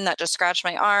demon that just scratched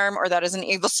my arm, or that is an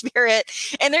evil spirit.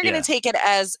 And they're going to take it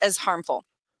as harmful.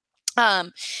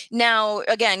 Now,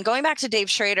 again, going back to Dave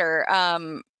Schrader,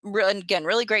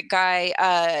 really great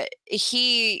guy.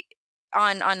 He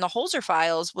on the Holzer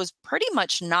files was pretty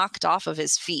much knocked off of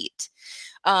his feet.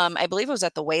 I believe it was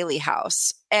at the Whaley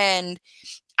house, and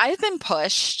I've been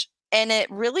pushed, and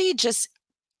it really just,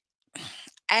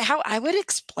 how I would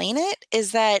explain it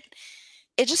is that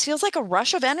it just feels like a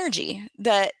rush of energy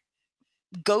that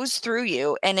goes through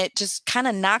you and it just kind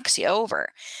of knocks you over.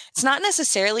 It's not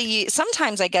necessarily,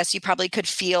 sometimes I guess you probably could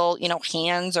feel,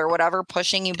 hands or whatever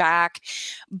pushing you back,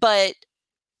 but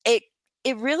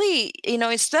it really,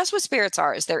 that's what spirits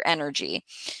are, is their energy.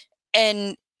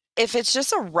 And if it's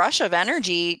just a rush of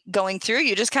energy going through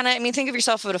you, just kind of, think of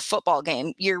yourself at a football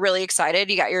game. You're really excited.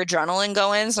 You got your adrenaline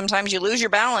going. Sometimes you lose your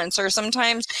balance, or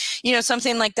sometimes,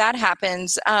 something like that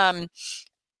happens.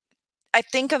 I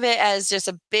think of it as just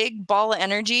a big ball of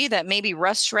energy that maybe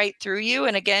rushed right through you.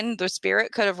 And again, the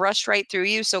spirit could have rushed right through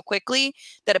you so quickly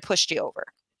that it pushed you over.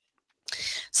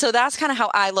 So that's kind of how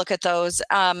I look at those.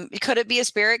 Could it be a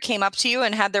spirit came up to you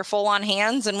and had their full on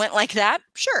hands and went like that?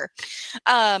 Sure.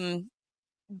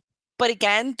 But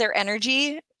again, their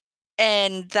energy.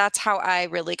 And that's how I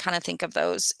really kind of think of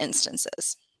those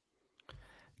instances.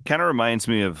 Kind of reminds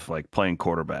me of like playing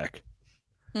quarterback.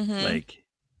 Mm-hmm. Like,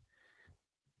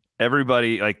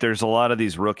 everybody, like, there's a lot of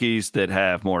these rookies that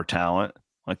have more talent.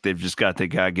 Like, they've just got the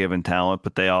God-given talent,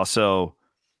 but they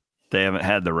haven't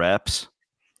had the reps.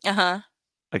 Uh-huh.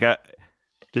 Like,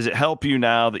 does it help you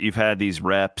now that you've had these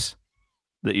reps,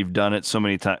 that you've done it so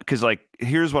many times? Because, like,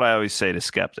 here's what I always say to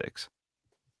skeptics.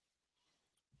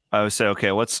 I always say,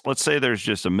 okay, let's say there's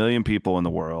just 1 million people in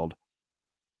the world,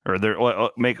 or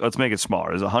let's make it smaller.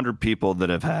 There's 100 people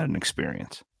that have had an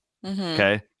experience. Mm-hmm.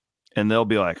 Okay. And they'll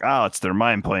be like, oh, it's their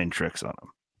mind playing tricks on them.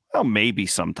 Well, maybe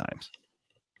sometimes,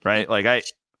 right? Like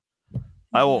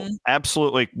I will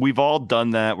absolutely, we've all done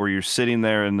that, where you're sitting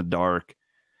there in the dark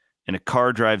and a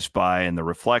car drives by and the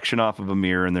reflection off of a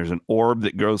mirror and there's an orb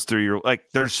that goes through your, like,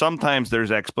 sometimes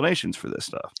there's explanations for this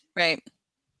stuff. Right.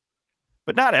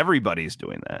 But not everybody's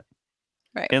doing that.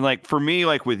 Right. And like, for me,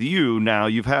 like with you now,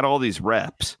 you've had all these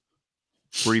reps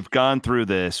where you've gone through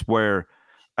this, where,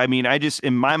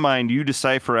 in my mind, you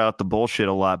decipher out the bullshit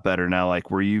a lot better now, like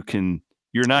where you're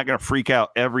not going to freak out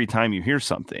every time you hear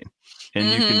something, and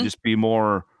you can just be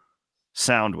more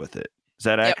sound with it. Is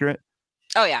that accurate?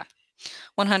 Oh yeah.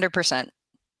 100%.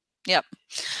 Yep.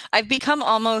 I've become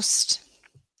I'm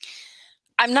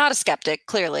not a skeptic,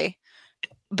 clearly,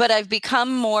 but I've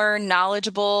become more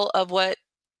knowledgeable of what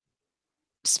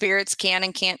spirits can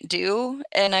and can't do.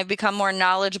 And I've become more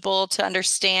knowledgeable to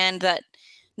understand that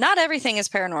not everything is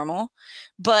paranormal,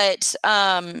 but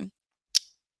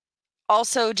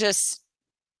also just,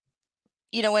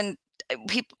 when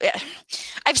people,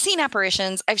 I've seen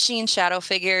apparitions, I've seen shadow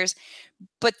figures,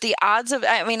 but the odds of,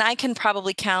 I can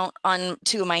probably count on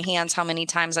 2 of my hands how many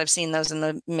times I've seen those in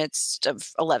the midst of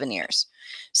 11 years.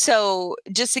 So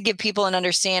just to give people an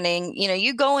understanding,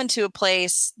 you go into a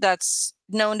place that's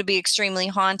known to be extremely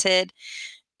haunted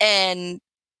and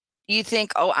you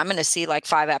think, oh, I'm going to see like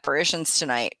 5 apparitions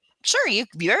tonight. Sure, you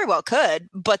very well could,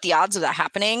 but the odds of that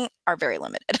happening are very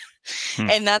limited.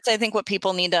 And that's, I think, what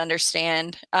people need to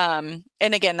understand. And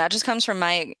again, that just comes from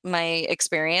my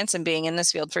experience and being in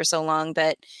this field for so long,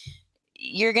 that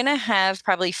you're going to have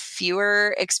probably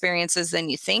fewer experiences than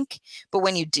you think. But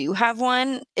when you do have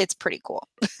one, it's pretty cool.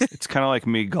 It's kind of like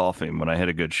me golfing when I hit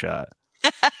a good shot.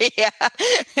 Yeah.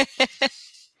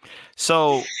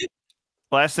 So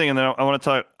last thing, and then I want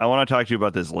to talk to you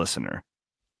about this listener,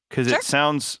 because It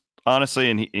sounds, honestly,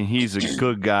 and he's a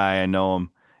good guy. I know him.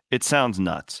 It sounds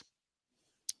nuts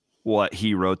what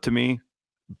he wrote to me,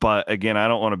 but again, I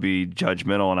don't want to be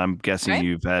judgmental, and I'm guessing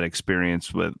you've had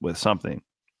experience with something.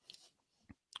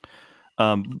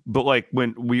 But like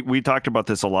when we talked about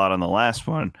this a lot on the last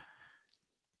one.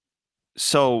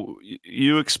 So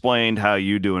you explained how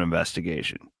you do an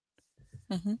investigation.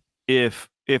 Mm-hmm. If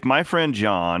my friend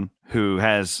John, who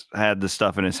has had the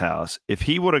stuff in his house, if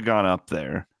he would have gone up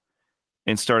there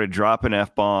and started dropping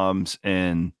F-bombs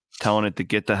and telling it to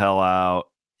get the hell out,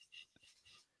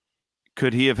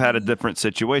 could he have had a different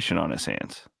situation on his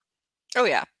hands? Oh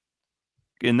yeah.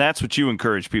 And that's what you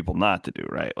encourage people not to do,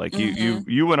 right? Like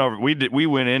you went over, we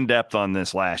went in depth on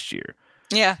this last year.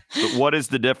 Yeah. But what is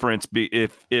the difference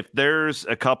if there's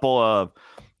a couple of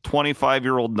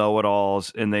 25-year-old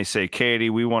know-it-alls and they say, Katie,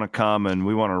 we want to come and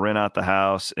we want to rent out the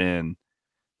house and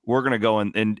we're going to go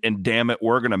and damn it,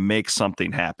 we're going to make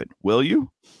something happen. Will you?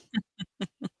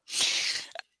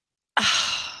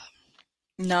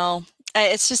 No,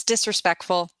 it's just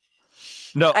disrespectful.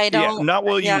 No, I don't. Yeah, not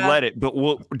will you let it, but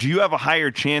do you have a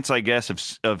higher chance, I guess,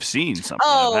 of seeing something,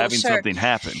 of having something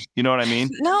happen? You know what I mean?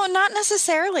 No, not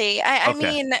necessarily. I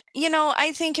mean,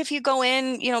 I think if you go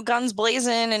in, guns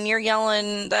blazing and you're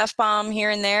yelling the F-bomb here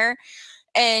and there,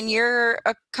 and you're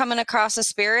coming across a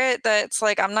spirit that's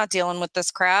like, I'm not dealing with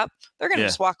this crap, they're going to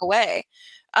just walk away.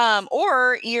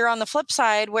 Or you're on the flip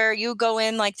side where you go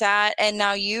in like that and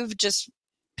now you've just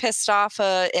pissed off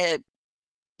a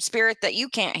spirit that you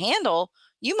can't handle.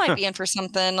 you might be in for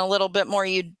something a little bit more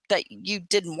that you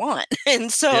didn't want. And Yeah,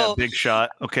 so, big shot.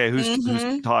 Okay,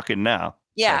 who's talking now?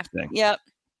 yeah, Type thing. yep.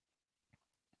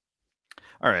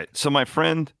 All right. So my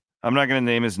friend, I'm not going to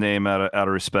name his name out of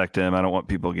respect to him. I don't want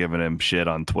people giving him shit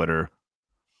on Twitter.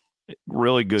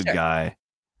 Really good Sure. guy.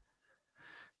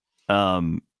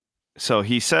 So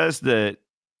he says that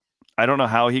I don't know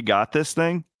how he got this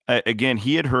thing. Again,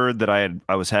 he had heard that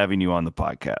I was having you on the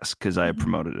podcast because I had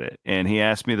promoted it, and he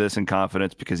asked me this in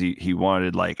confidence because he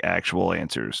wanted like actual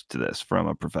answers to this from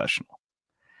a professional.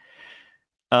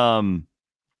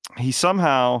 He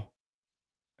somehow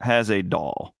has a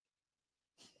doll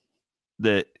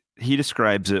that he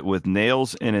describes it with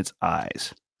nails in its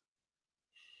eyes.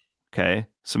 Okay,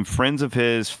 some friends of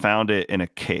his found it in a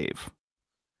cave,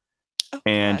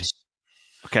 and. Gosh.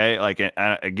 Okay, like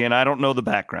again, I don't know the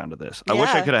background of this. I wish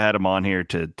I could have had him on here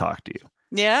to talk to you.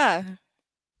 Yeah.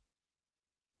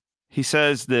 He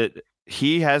says that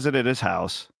he has it at his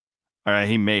house. All right,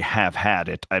 he may have had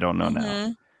it. I don't know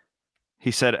now.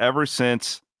 He said ever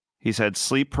since he's had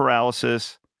sleep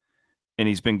paralysis and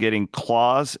he's been getting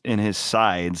claws in his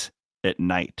sides at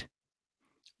night.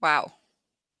 Wow.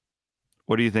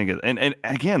 What do you think of? And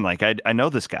again, like I know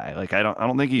this guy. Like I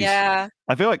don't think he's. Yeah.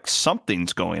 I feel like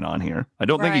something's going on here. I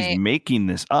don't think he's making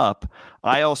this up.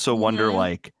 I also wonder,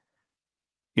 like,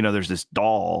 there's this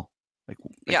doll. Like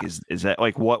is that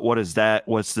like what is that?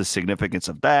 What's the significance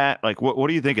of that? Like what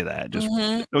do you think of that? Just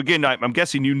again, I'm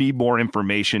guessing you need more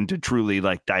information to truly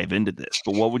like dive into this.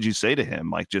 But what would you say to him,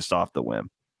 like just off the whim?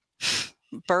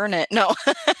 Burn it. No.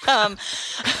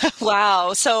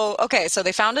 Wow. So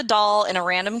they found a doll in a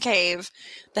random cave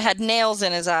that had nails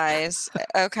in his eyes.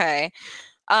 Okay.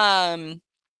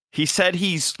 He said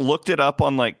he's looked it up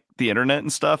on like the internet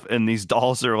and stuff, and these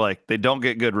dolls are like, they don't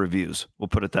get good reviews. We'll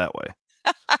put it that way.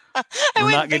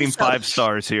 We're not getting 5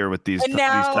 stars here with these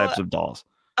types of dolls.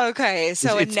 Okay.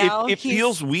 So it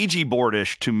feels Ouija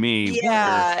boardish to me.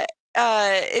 Yeah.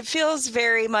 It feels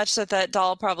very much that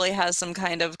doll probably has some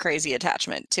kind of crazy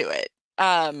attachment to it.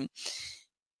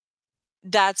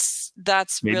 That's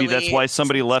maybe really that's why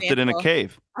somebody left it in a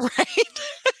cave. Right.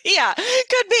 Yeah,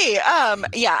 could be.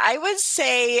 Yeah, I would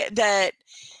say that,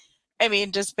 I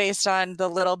mean, just based on the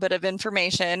little bit of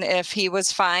information, if he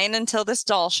was fine until this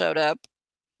doll showed up,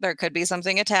 there could be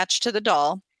something attached to the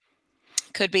doll.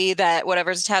 Could be that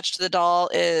whatever's attached to the doll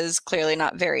is clearly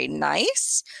not very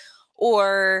nice.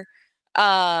 Or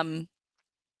I'd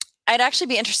actually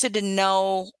be interested to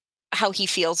know how he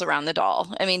feels around the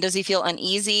doll. I mean, does he feel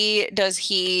uneasy? Does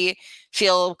he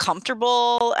feel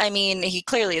comfortable? I mean, he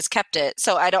clearly has kept it.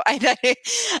 So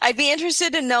I'd be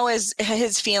interested to know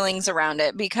his feelings around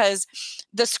it, because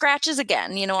the scratches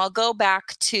again, I'll go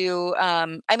back to,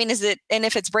 I mean,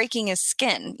 if it's breaking his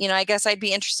skin, I guess I'd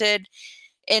be interested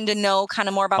in to know kind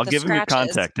of more about the scratches. I'll give him your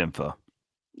contact info.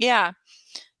 Yeah.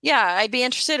 Yeah. I'd be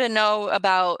interested to know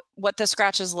about what the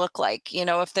scratches look like,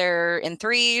 if they're in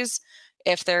threes,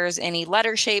 if there's any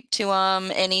letter shape to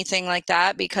them, anything like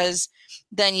that, because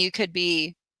then you could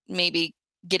be maybe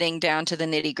getting down to the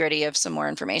nitty gritty of some more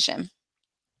information.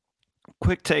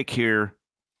 Quick take here.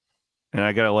 And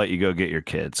I got to let you go get your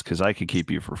kids because I could keep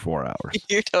you for 4 hours.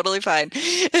 You're totally fine.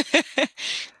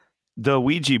 The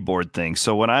Ouija board thing.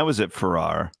 So when I was at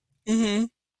Farrar,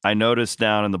 I noticed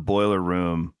down in the boiler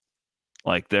room,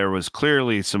 like there was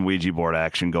clearly some Ouija board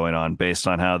action going on based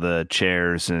on how the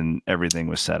chairs and everything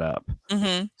was set up.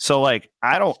 So like,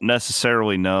 I don't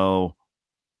necessarily know.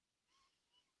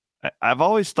 I've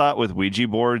always thought with Ouija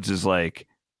boards is like,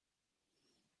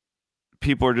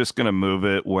 people are just going to move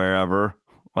it wherever.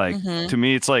 Like to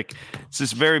me, it's like, it's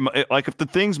just very like if the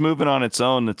thing's moving on its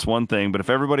own, that's one thing. But if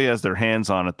everybody has their hands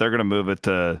on it, they're going to move it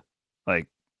to like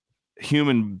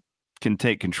human can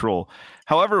take control.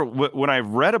 However, when I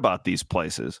read about these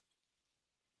places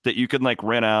that you can like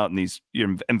rent out and these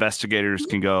investigators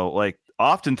can go, like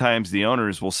oftentimes the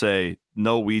owners will say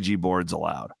no Ouija boards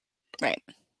allowed. Right.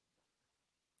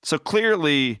 So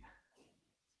clearly,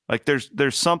 like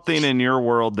there's something in your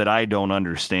world that I don't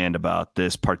understand about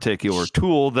this particular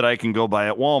tool that I can go buy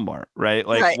at Walmart, right?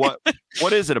 Like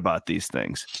what is it about these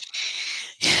things?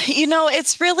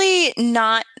 It's really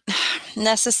not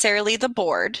necessarily the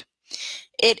board.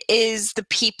 It is the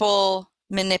people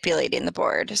manipulating the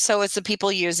board. So it's the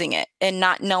people using it and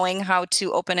not knowing how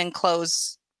to open and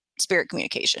close spirit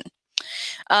communication.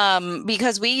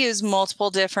 Because we use multiple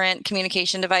different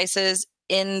communication devices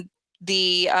in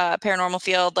the paranormal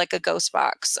field, like a ghost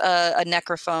box, a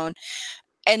necrophone.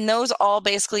 And those all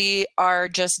basically are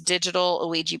just digital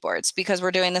Ouija boards because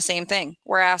we're doing the same thing.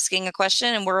 We're asking a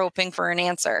question and we're hoping for an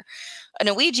answer.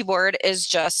 An Ouija board is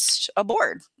just a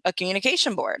board, a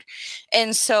communication board.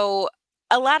 And so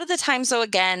a lot of the time, so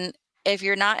again, if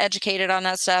you're not educated on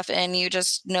that stuff and you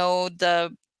just know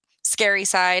the scary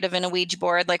side of an Ouija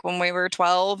board, like when we were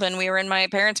 12 and we were in my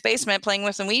parents' basement playing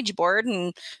with a Ouija board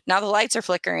and now the lights are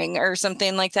flickering or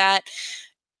something like that.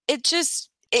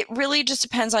 It really just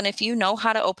depends on if you know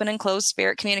how to open and close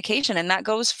spirit communication. And that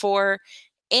goes for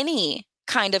any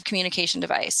kind of communication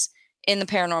device in the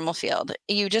paranormal field.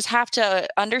 You just have to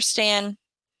understand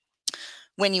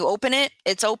when you open it,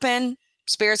 it's open.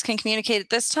 Spirits can communicate at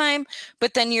this time,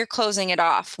 but then you're closing it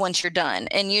off once you're done.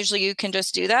 And usually you can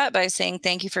just do that by saying,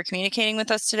 thank you for communicating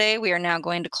with us today. We are now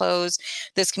going to close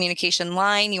this communication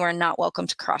line. You are not welcome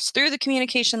to cross through the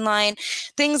communication line,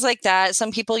 things like that.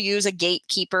 Some people use a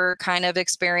gatekeeper kind of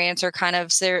experience or kind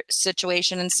of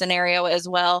situation and scenario as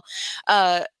well.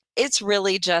 It's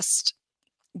really just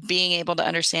being able to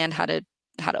understand how to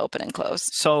open and close.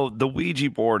 So the Ouija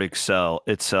board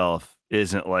itself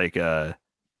isn't like a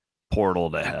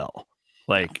portal to hell.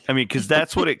 Like, I mean, because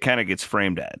that's what it kind of gets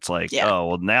framed at. It's like, oh,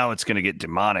 well, now it's going to get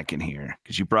demonic in here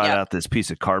because you brought out this piece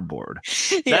of cardboard.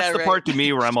 That's the part to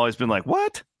me where I'm always been like,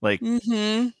 what? Like,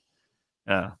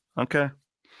 yeah, okay.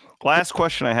 Last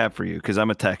question I have for you, because I'm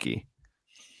a techie.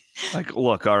 Like,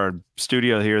 look, our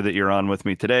studio here that you're on with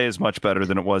me today is much better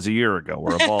than it was a year ago.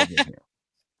 We're evolving here.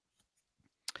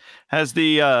 Has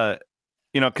the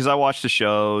because I watch the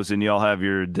shows and y'all have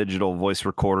your digital voice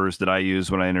recorders that I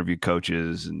use when I interview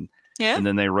coaches, and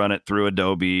then they run it through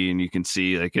Adobe and you can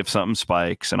see like if something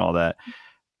spikes and all that.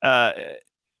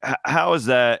 How is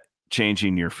that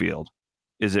changing your field?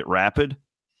 Is it rapid?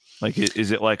 Like,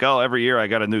 is it like, oh, every year I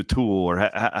got a new tool, or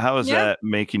how is that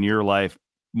making your life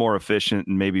more efficient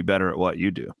and maybe better at what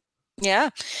you do? Yeah,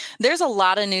 there's a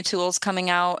lot of new tools coming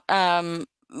out.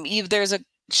 There's a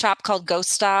shop called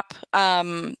Ghost Stop.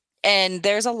 And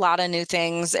there's a lot of new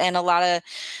things and a lot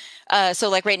of,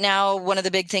 so like right now, one of the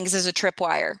big things is a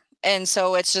tripwire. And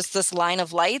so it's just this line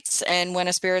of lights. And when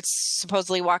a spirit's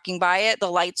supposedly walking by it, the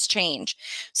lights change.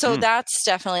 So that's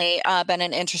definitely been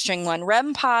an interesting one.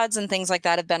 REM pods and things like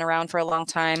that have been around for a long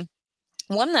time.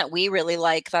 One that we really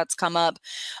like that's come up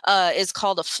is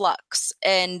called a flux,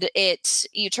 and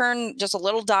you turn just a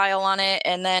little dial on it,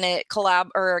 and then it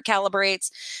calibrates,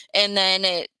 and then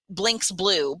it blinks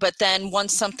blue. But then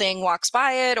once something walks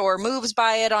by it or moves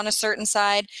by it on a certain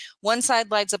side, one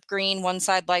side lights up green, one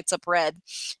side lights up red.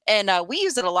 And we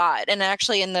use it a lot. And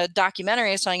actually in the documentary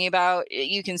I was telling you about,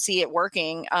 you can see it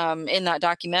working in that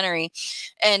documentary.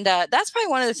 And that's probably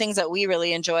one of the things that we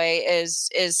really enjoy is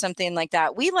something like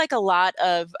that. We like a lot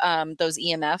of those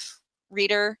EMF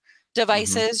reader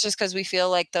devices just because we feel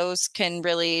like those can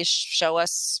really show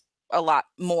us a lot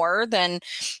more than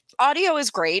audio is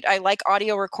great. I like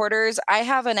audio recorders. I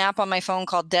have an app on my phone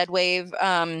called Deadwave,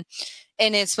 and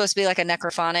it's supposed to be like a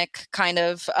necrophonic kind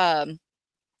of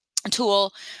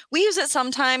tool. We use it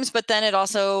sometimes, but then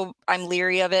I'm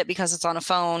leery of it because it's on a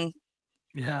phone.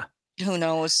 Yeah. Who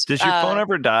knows? Does your phone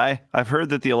ever die? I've heard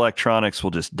that the electronics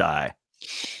will just die.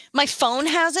 My phone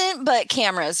hasn't, but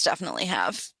cameras definitely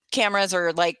have. Cameras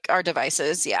are like our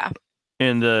devices. Yeah.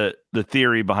 And the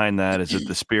theory behind that is that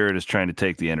the spirit is trying to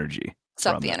take the energy.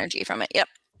 Suck the energy from it. Yep.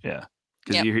 Yeah.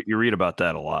 Because you read about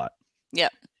that a lot.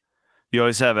 Yep. You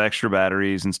always have extra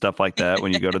batteries and stuff like that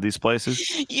when you go to these places?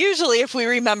 Usually, if we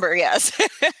remember, yes.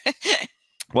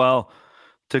 Well,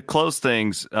 to close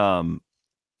things,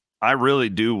 I really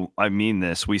do. I mean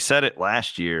this. We said it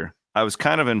last year. I was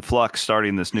kind of in flux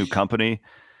starting this new company.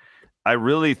 I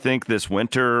really think this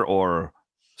winter or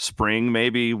spring,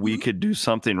 maybe we could do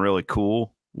something really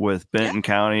cool with Benton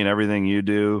County and everything you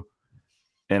do.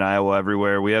 In Iowa,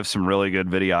 everywhere. We have some really good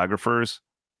videographers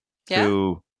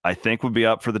who I think would be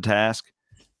up for the task,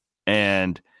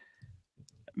 and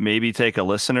maybe take a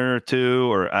listener or two,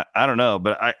 or I don't know,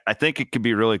 but I think it could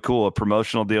be really cool. A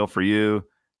promotional deal for you,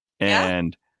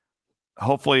 and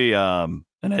hopefully an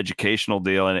educational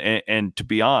deal. And to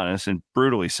be honest and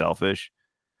brutally selfish,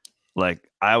 like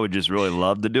I would just really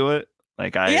love to do it.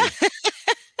 Like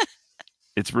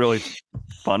it's really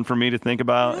fun for me to think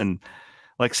about. And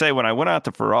like say when I went out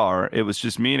to Farrar, it was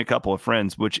just me and a couple of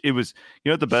friends, which it was,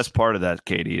 the best part of that,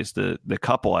 Katie, is the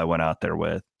couple I went out there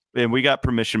with, and we got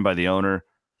permission by the owner.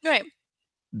 Right.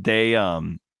 They,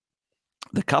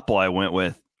 the couple I went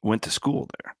with went to school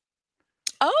there.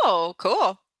 Oh,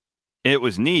 cool. It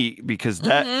was neat because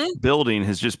that building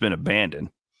has just been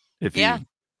abandoned.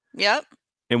 Yep.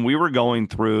 And we were going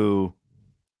through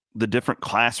the different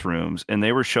classrooms, and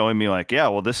they were showing me like,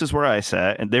 well, this is where I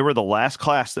sat, and they were the last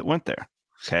class that went there.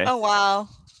 Okay. Oh, wow.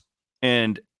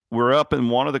 And we're up in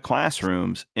one of the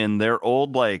classrooms, and their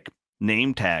old like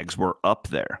name tags were up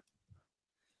there.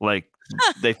 Like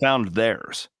they found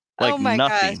theirs. Like oh my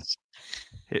nothing gosh.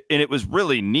 And it was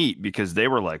really neat because they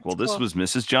were like, well, this was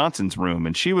Mrs. Johnson's room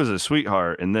and she was a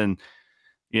sweetheart. And then,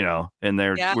 and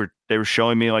they were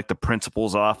showing me like the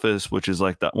principal's office, which is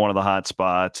like one of the hot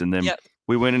spots. And then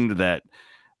we went into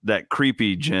that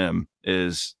creepy gym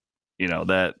is,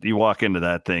 that you walk into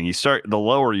that thing, the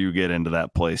lower you get into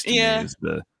that place to me is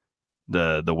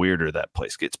the weirder that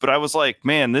place gets. But I was like,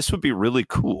 man, this would be really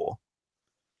cool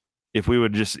if we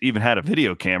would just even had a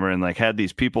video camera and like had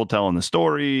these people telling the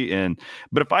story.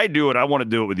 But if I do it, I want to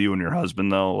do it with you and your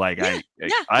husband though. Like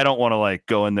I don't want to like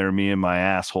go in there, me and my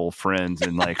asshole friends.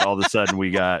 And like all of a sudden we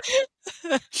got,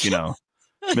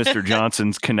 Mr.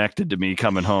 Johnson's connected to me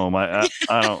coming home. I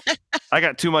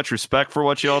got too much respect for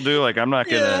what y'all do. Like I'm not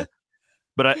going to,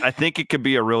 but I think it could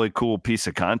be a really cool piece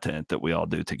of content that we all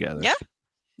do together. Yeah.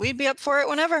 We'd be up for it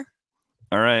whenever.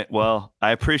 All right. Well,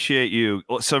 I appreciate you.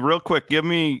 So real quick,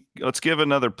 let's give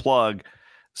another plug.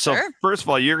 So First of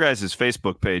all, your guys'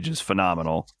 Facebook page is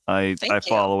phenomenal. I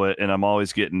follow it and I'm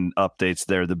always getting updates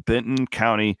there. The Benton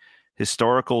County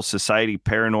Historical Society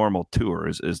Paranormal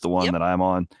Tours is the one that I'm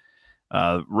on.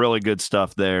 Really good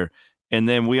stuff there. And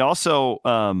then we also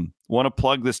want to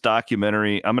plug this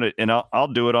documentary. I'll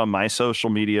do it on my social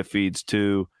media feeds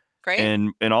too. Great.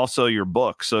 And also your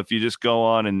book. So if you just go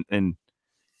on and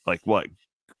like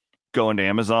go into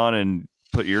Amazon and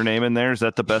put your name in there, is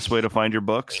that the best way to find your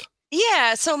books?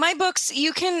 Yeah. So my books,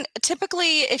 you can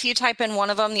typically, if you type in one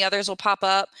of them, the others will pop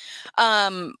up.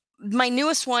 My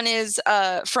newest one is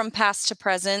From Past to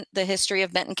Present, The History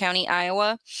of Benton County,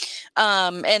 Iowa.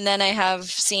 And then I have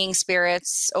Seeing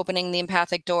Spirits, Opening the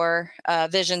Empathic Door,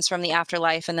 Visions from the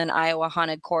Afterlife, and then Iowa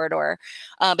Haunted Corridor.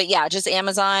 But yeah, just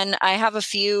Amazon. I have a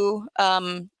few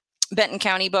Benton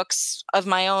County books of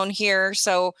my own here.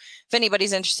 So if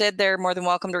anybody's interested, they're more than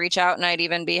welcome to reach out, and I'd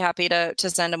even be happy to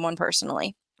send them one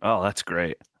personally. Oh, that's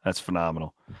great. That's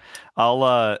phenomenal.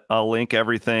 I'll link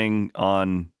everything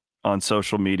on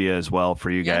social media as well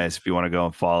for you guys. If you want to go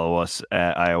and follow us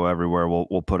at Iowa Everywhere,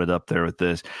 we'll put it up there with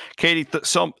this. Katie,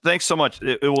 thanks so much.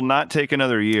 It will not take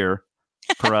another year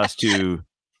for us to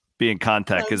be in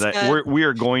contact because we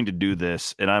are going to do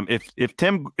this. And if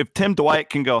Tim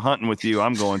Dwight can go hunting with you,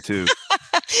 I'm going to.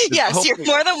 Yes, you're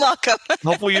more than welcome.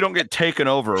 Hopefully you don't get taken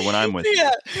over when I'm with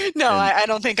you. No, I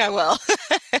don't think I will.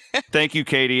 Thank you,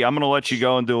 Katie. I'm going to let you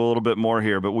go and do a little bit more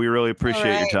here, but we really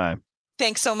appreciate your time.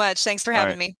 Thanks so much. Thanks for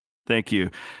having me. Thank you.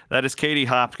 That is Katie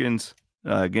Hopkins.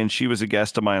 Again, she was a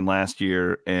guest of mine last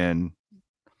year, and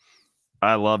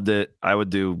I loved it. I would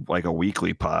do like a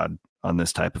weekly pod on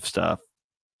this type of stuff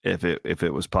if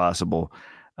it was possible.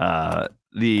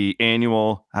 The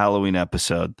annual Halloween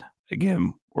episode,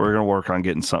 again, we're going to work on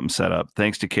getting something set up.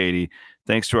 Thanks to Katie.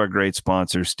 Thanks to our great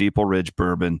sponsor, Steeple Ridge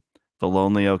Bourbon, the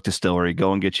Lonely Oak Distillery.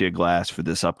 Go and get you a glass for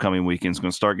this upcoming weekend. It's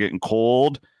going to start getting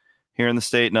cold here in the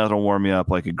state. Now it'll warm you up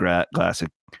like a glass of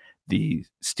the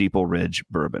Steeple Ridge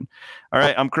Bourbon. All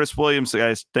right, I'm Chris Williams,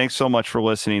 guys. Thanks so much for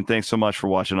listening. Thanks so much for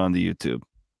watching on the YouTube.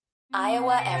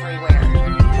 Iowa Everywhere.